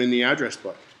putting them in the address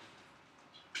book?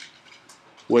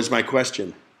 Was my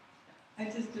question. I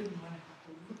just didn't want to have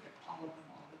to look at all of them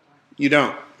all the time. You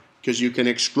don't, because you can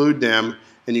exclude them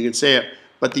and you can say it.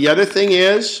 But the other thing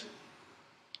is,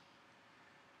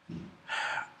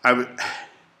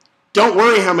 Don't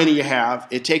worry how many you have.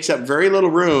 It takes up very little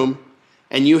room,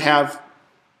 and you have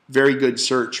very good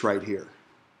search right here.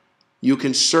 You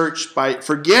can search by,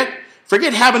 forget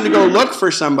having to go look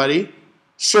for somebody,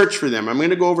 search for them. I'm going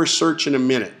to go over search in a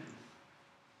minute.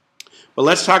 But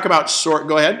let's talk about sort.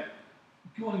 Go ahead.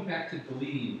 Going back to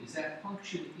deleting, is that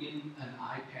function in an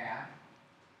iPad?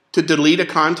 To delete a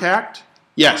contact?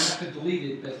 Yes. Not to delete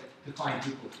it, but to find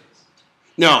duplicates.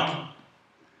 No.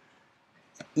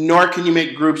 Nor can you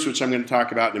make groups, which I'm going to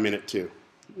talk about in a minute too.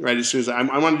 Right, as soon as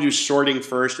I want to do sorting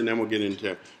first, and then we'll get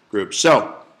into groups.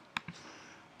 So,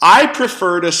 I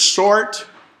prefer to sort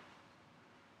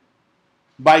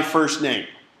by first name.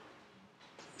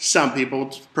 Some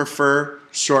people prefer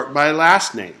sort by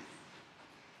last name.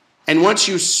 And once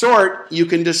you sort, you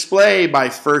can display by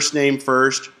first name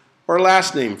first or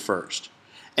last name first.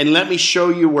 And let me show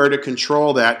you where to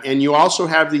control that. And you also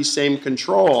have these same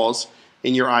controls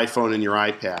in your iPhone and your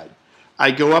iPad.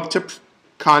 I go up to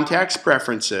Contacts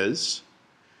Preferences,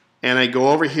 and I go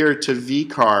over here to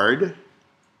vCard.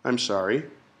 I'm sorry.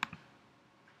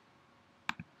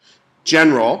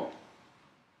 General.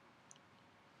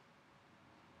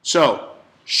 So,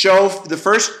 the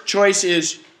first choice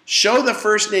is show the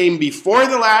first name before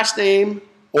the last name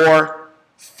or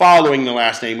following the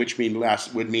last name, which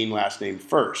would mean last name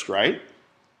first, right?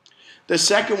 The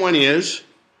second one is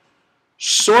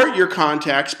sort your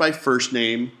contacts by first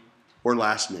name or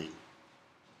last name.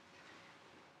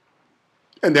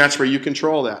 And that's where you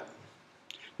control that.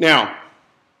 Now,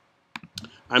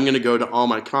 I'm going to go to all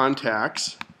my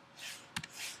contacts.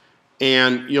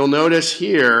 And you'll notice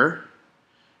here,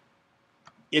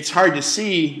 it's hard to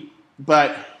see,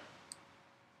 but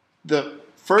the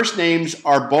first names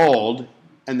are bold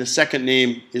and the second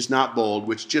name is not bold,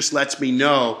 which just lets me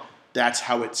know that's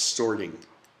how it's sorting.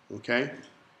 Okay?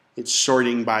 It's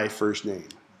sorting by first name.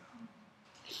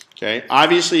 Okay?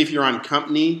 Obviously, if you're on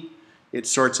company, it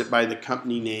sorts it by the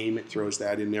company name. It throws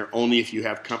that in there only if you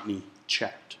have company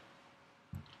checked.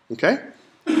 Okay?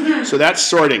 So that's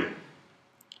sorting.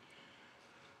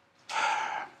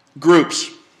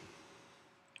 Groups.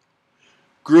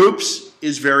 Groups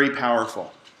is very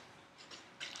powerful.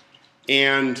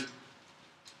 And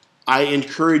I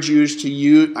encourage you to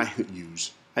use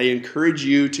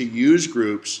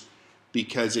groups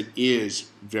because it is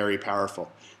very powerful.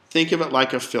 Think of it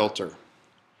like a filter.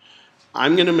 I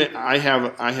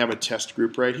have a test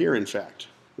group right here, in fact.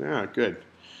 Yeah, good.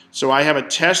 So I have a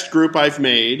test group I've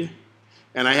made,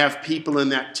 and I have people in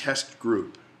that test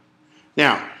group.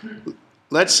 Now,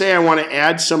 let's say I want to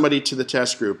add somebody to the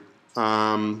test group.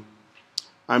 I'm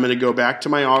going to go back to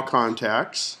my all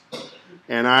contacts,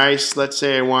 and let's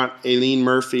say I want Aileen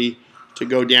Murphy to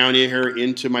go down here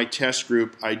into my test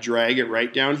group. I drag it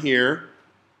right down here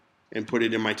and put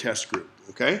it in my test group.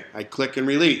 Okay? I click and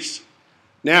release.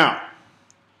 Now,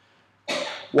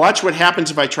 watch what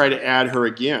happens if I try to add her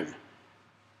again.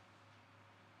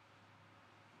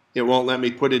 It won't let me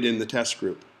put it in the test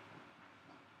group,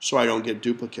 so I don't get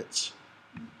duplicates.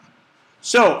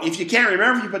 So, if you can't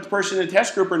remember if you put the person in the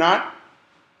test group or not,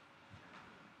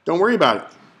 don't worry about it.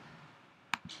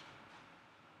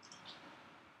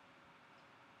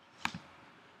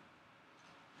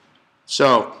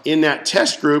 So, in that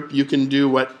test group, you can do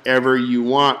whatever you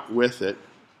want with it.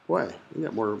 Boy, we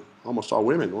got almost all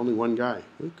women, only one guy.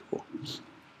 Very cool.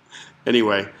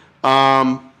 Anyway,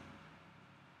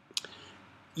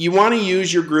 you want to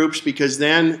use your groups because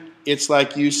then it's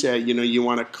like you said, you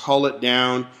want to cull it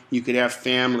down. You could have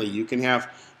family. You can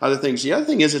have other things. The other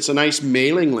thing is it's a nice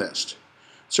mailing list.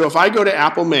 So if I go to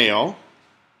Apple Mail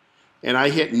and I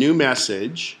hit New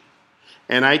Message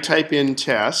and I type in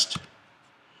test,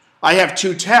 I have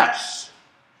two tests.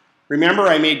 Remember,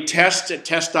 I made test at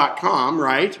test.com,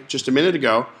 right, just a minute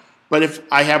ago. But if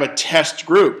I have a test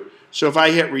group, so if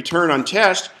I hit return on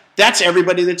test, that's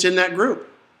everybody that's in that group.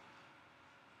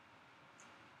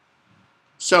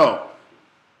 So,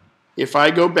 if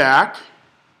I go back,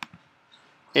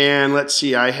 and let's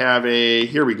see, I have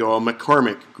here we go, a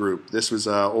McCormick group. This was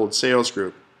an old sales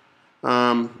group.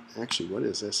 Actually, what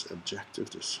is this? Objective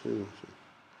to...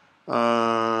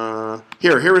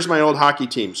 Here is my old hockey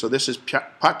team. So this is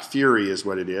Puck Fury is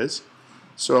what it is.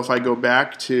 So if I go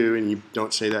back to, and you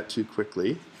don't say that too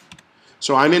quickly.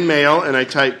 So I'm in Mail, and I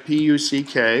type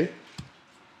P-U-C-K.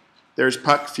 There's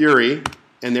Puck Fury,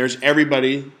 and there's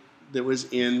everybody that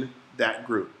was in that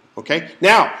group. Okay?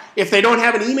 Now, if they don't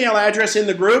have an email address in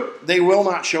the group, they will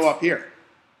not show up here.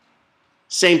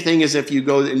 Same thing as if you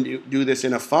go and do this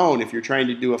in a phone. If you're trying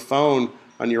to do a phone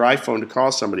on your iPhone to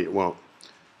call somebody, it won't.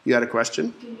 You had a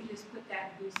question? Can you just put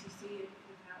that in BCC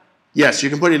without? Yes, you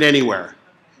can put it anywhere. Okay.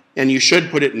 And you should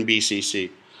put it in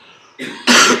BCC.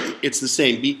 it's the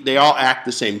same. They all act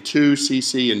the same, to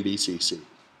CC and BCC.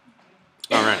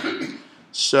 All right.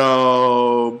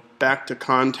 So back to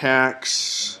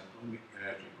contacts. Let me ask you a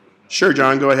question. Sure,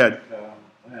 John, go ahead.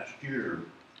 Last year,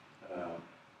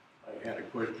 I had a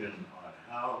question on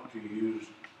how to use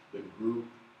the group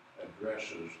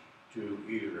addresses to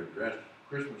either address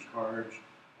Christmas cards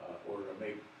or to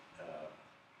make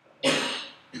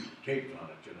tapes on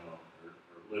it, you know, or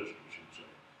lists, I should say.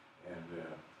 And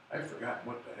I forgot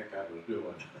what the heck I was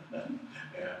doing. And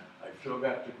I've still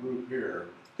got the group here.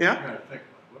 Yeah. I'm trying to think,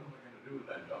 what am I going to do with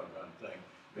that doggone thing?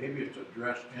 Maybe it's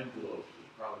addressed envelopes is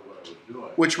probably what I was doing.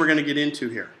 Which we're going to get into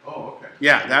here. Oh, okay.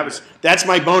 Yeah, that's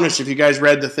my bonus. If you guys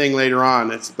read the thing later on,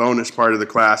 that's the bonus part of the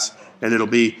class. And it'll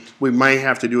be, we might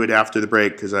have to do it after the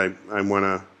break because I want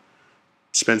to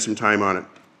spend some time on it.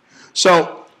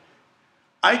 So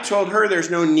I told her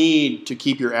there's no need to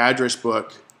keep your address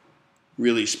book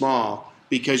really small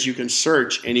because you can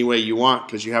search any way you want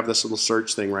because you have this little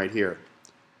search thing right here.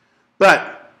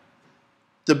 But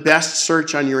the best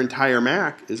search on your entire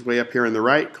Mac is way up here on the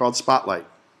right called Spotlight.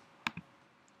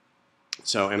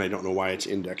 So, and I don't know why it's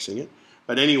indexing it.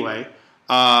 But anyway,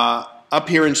 up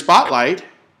here in Spotlight,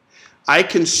 I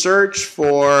can search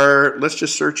for, let's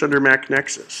just search under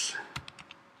MacNexus.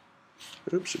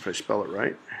 Oops, if I spell it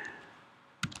right.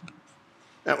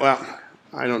 Well,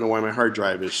 I don't know why my hard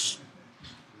drive is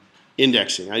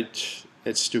indexing.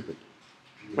 It's stupid.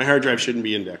 My hard drive shouldn't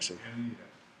be indexing.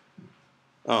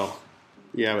 Oh,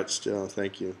 yeah, but still,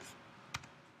 thank you.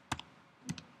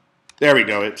 There we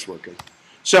go, it's working.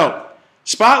 So,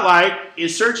 Spotlight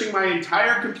is searching my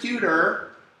entire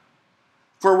computer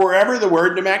for wherever the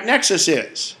word to MacNexus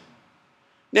is.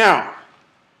 Now,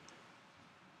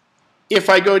 if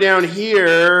I go down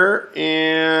here,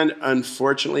 and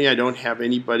unfortunately I don't have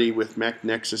anybody with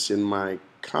MacNexus in my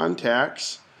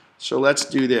contacts, so let's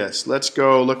do this. Let's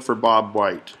go look for Bob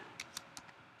White.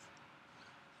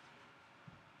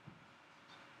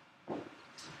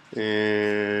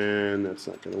 And that's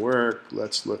not going to work.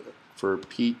 Let's look for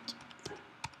Pete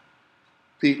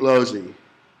Losey.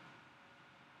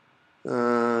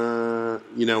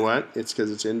 You know what? It's because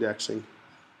it's indexing.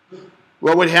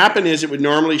 What would happen is it would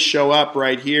normally show up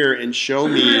right here and show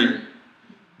me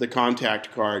the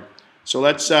contact card. So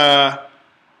let's go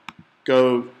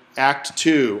Act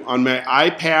 2. On my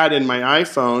iPad and my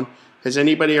iPhone, has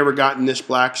anybody ever gotten this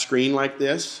black screen like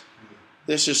this?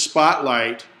 This is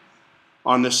Spotlight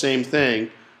on the same thing.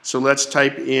 So let's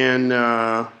type in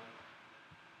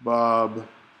Bob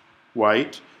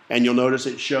White, and you'll notice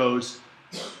it shows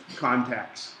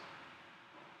contacts.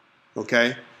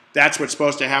 Okay? That's what's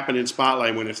supposed to happen in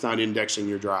Spotlight when it's not indexing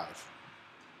your drive.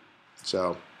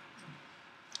 So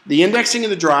the indexing of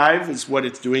the drive is what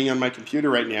it's doing on my computer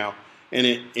right now, and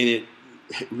it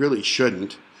really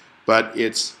shouldn't, but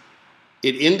it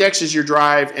indexes your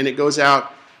drive and it goes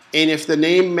out. And if the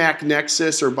name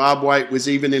MacNexus or Bob White was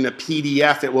even in a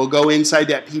PDF, it will go inside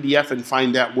that PDF and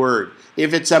find that word.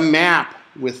 If it's a map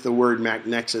with the word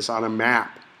MacNexus on a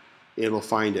map, it'll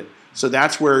find it. So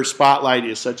that's where Spotlight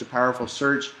is such a powerful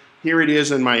search. Here it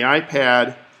is in my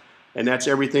iPad, and that's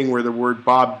everything where the word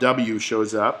Bob W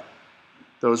shows up.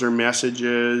 Those are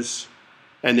messages,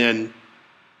 and then,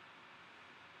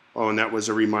 oh, and that was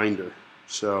a reminder.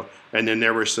 So, and then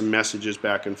there were some messages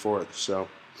back and forth. So.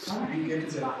 How do you get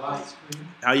to that black screen?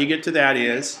 How you get to that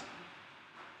is,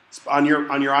 on your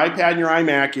iPad and your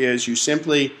iMac is you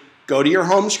simply go to your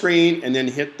home screen and then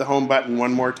hit the home button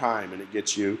one more time and it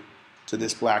gets you to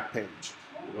this black page.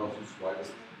 You also swipe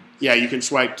it. Yeah, you can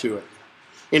swipe to it.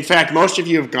 In fact, most of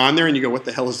you have gone there and you go, what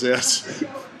the hell is this?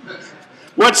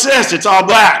 What's this? It's all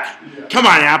black. Yeah. Come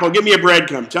on, Apple, give me a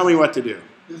breadcrumb. Tell me what to do.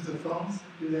 Does the phone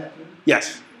do that too?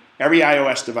 Yes, every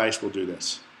iOS device will do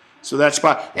this. So that's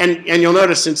spot, and you'll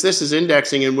notice since this is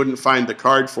indexing and wouldn't find the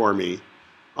card for me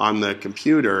on the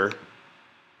computer,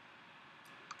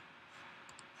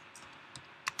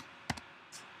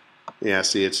 yeah,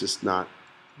 see, it's just not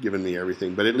giving me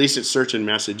everything. But at least it's searching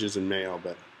messages and mail,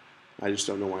 but I just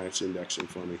don't know why it's indexing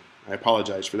for me. I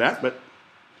apologize for that, but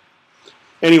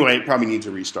anyway, it probably needs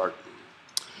a restart.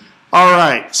 All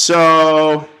right,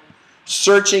 so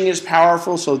searching is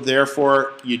powerful, so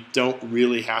therefore you don't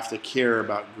really have to care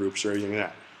about groups or anything like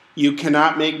that. You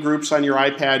cannot make groups on your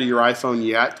iPad or your iPhone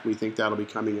yet. We think that'll be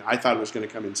coming. I thought it was going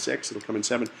to come in 6. It'll come in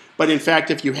 7. But in fact,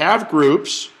 if you have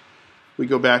groups, we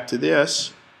go back to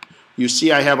this. You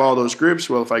see I have all those groups.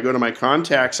 Well, if I go to my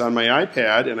contacts on my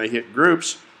iPad and I hit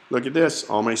groups, look at this.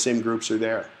 All my same groups are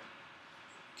there.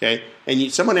 Okay? And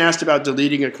someone asked about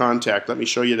deleting a contact. Let me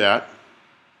show you that.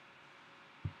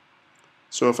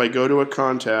 So if I go to a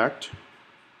contact,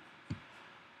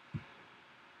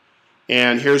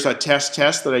 And here's a test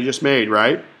that I just made,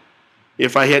 right?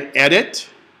 If I hit edit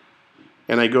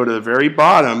and I go to the very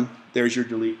bottom, there's your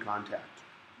delete contact.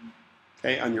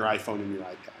 Okay, on your iPhone and your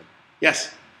iPad.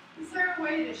 Yes? Is there a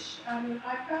way to,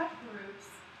 I've got groups,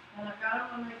 and I've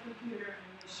got them on my computer,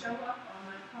 and they show up on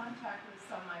my contact list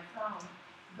on my phone,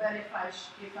 but if I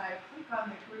click on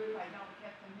the group, I don't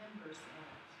get the members in it.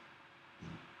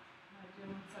 Am I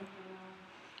doing something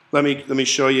wrong? Let me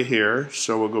show you here.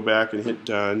 So we'll go back and hit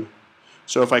done.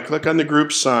 So if I click on the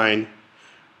group sign,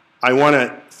 I want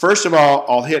to, first of all,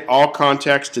 I'll hit all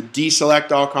contacts to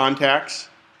deselect all contacts.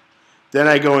 Then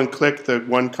I go and click the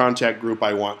one contact group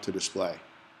I want to display.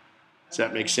 Does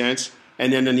that make sense?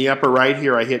 And then in the upper right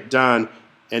here, I hit done,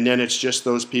 and then it's just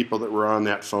those people that were on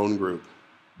that phone group.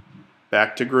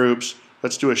 Back to groups.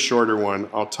 Let's do a shorter one.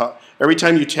 Every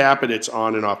time you tap it, it's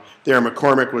on and off. There,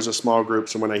 McCormick was a small group,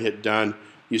 so when I hit done,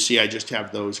 you see I just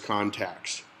have those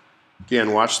contacts.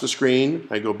 Again, watch the screen.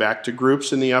 I go back to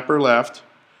groups in the upper left.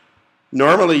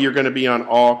 Normally, you're going to be on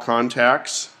all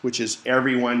contacts, which is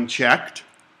everyone checked.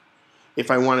 If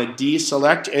I want to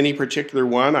deselect any particular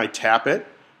one, I tap it.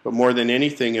 But more than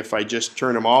anything, if I just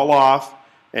turn them all off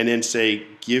and then say,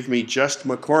 give me just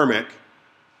McCormick,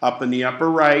 up in the upper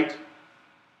right,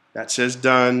 that says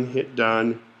done, hit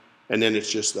done, and then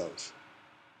it's just those.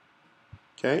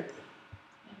 Okay? Thank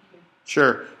you.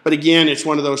 Sure. But again, it's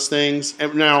one of those things.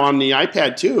 And now on the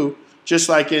iPad too, just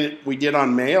like we did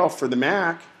on Mail for the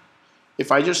Mac,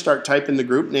 if I just start typing the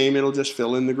group name, it'll just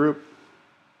fill in the group.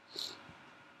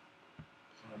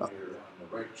 On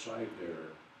the right side there,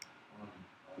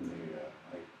 on the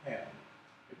iPad,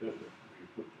 it doesn't, when you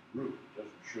put the group, it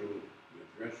doesn't show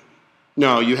the addresses.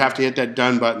 No, you have to hit that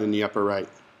done button in the upper right.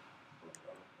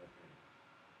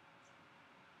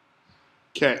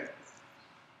 Okay.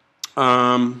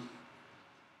 All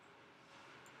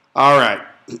right.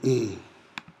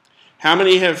 How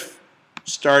many have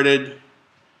started?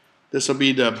 This will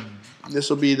be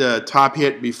the top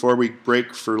hit before we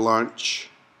break for lunch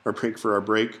or break for our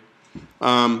break.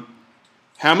 How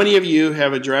many of you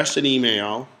have addressed an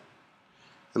email,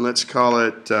 and let's call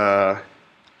it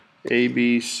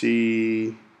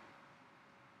ABC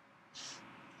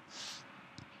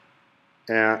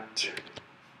at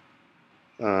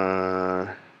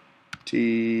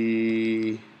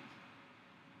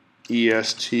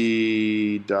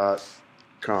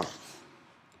TEST.com.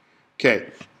 Okay.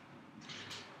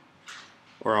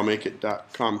 Or I'll make it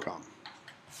 .com. Okay.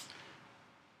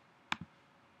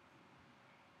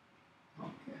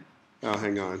 Oh,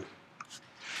 hang on.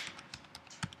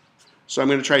 So I'm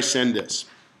going to try send this.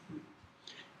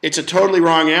 It's a totally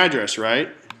wrong address, right?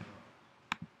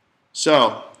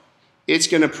 So it's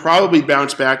going to probably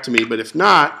bounce back to me, but if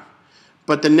not,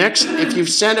 but if you've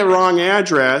sent a wrong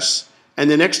address, and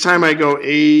the next time I go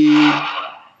A,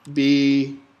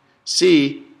 B,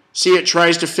 C, see it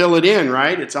tries to fill it in,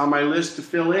 right? It's on my list to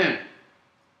fill in.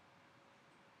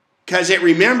 Because it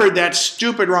remembered that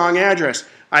stupid wrong address.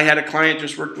 I had a client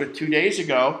just worked with 2 days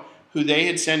ago who they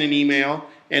had sent an email,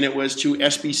 and it was to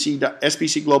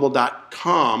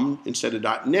sbcglobal.com instead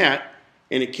of .net,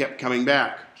 and it kept coming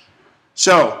back.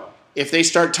 So if they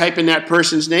start typing that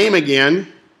person's name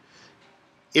again,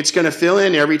 it's going to fill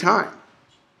in every time.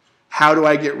 How do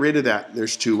I get rid of that?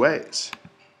 There's 2 ways.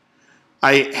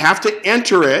 I have to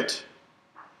enter it,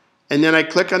 and then I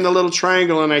click on the little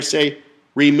triangle and I say,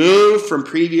 remove from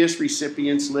previous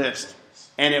recipients list.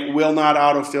 And it will not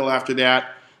autofill after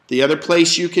that. The other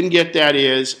place you can get that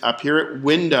is up here at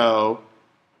Window,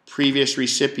 previous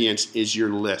recipients is your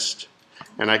list.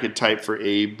 And I could type for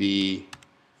A, B,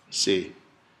 C.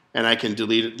 And I can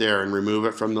delete it there and remove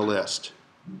it from the list.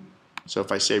 So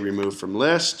if I say remove from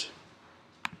list,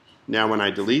 now when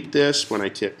I delete this, when I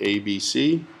tip A, B,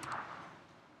 C,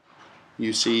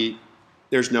 you see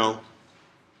there's no.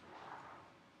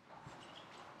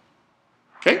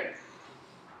 Okay?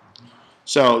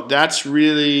 So that's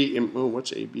really, oh,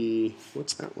 what's AB?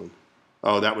 What's that one?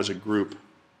 Oh, that was a group.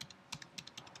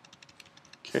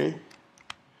 Okay?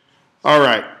 All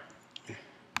right.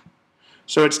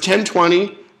 So it's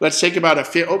 10:20. Let's take about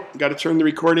got to turn the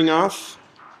recording off.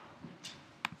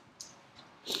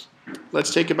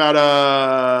 Let's take about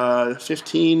a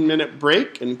 15-minute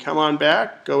break and come on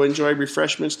back. Go enjoy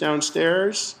refreshments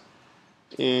downstairs.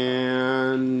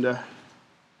 And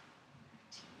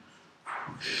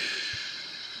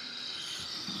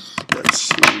let's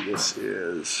see, this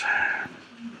is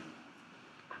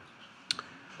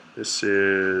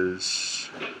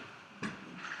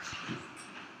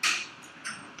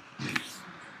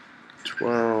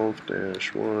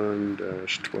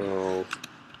 12-1-12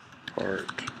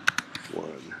 part 1.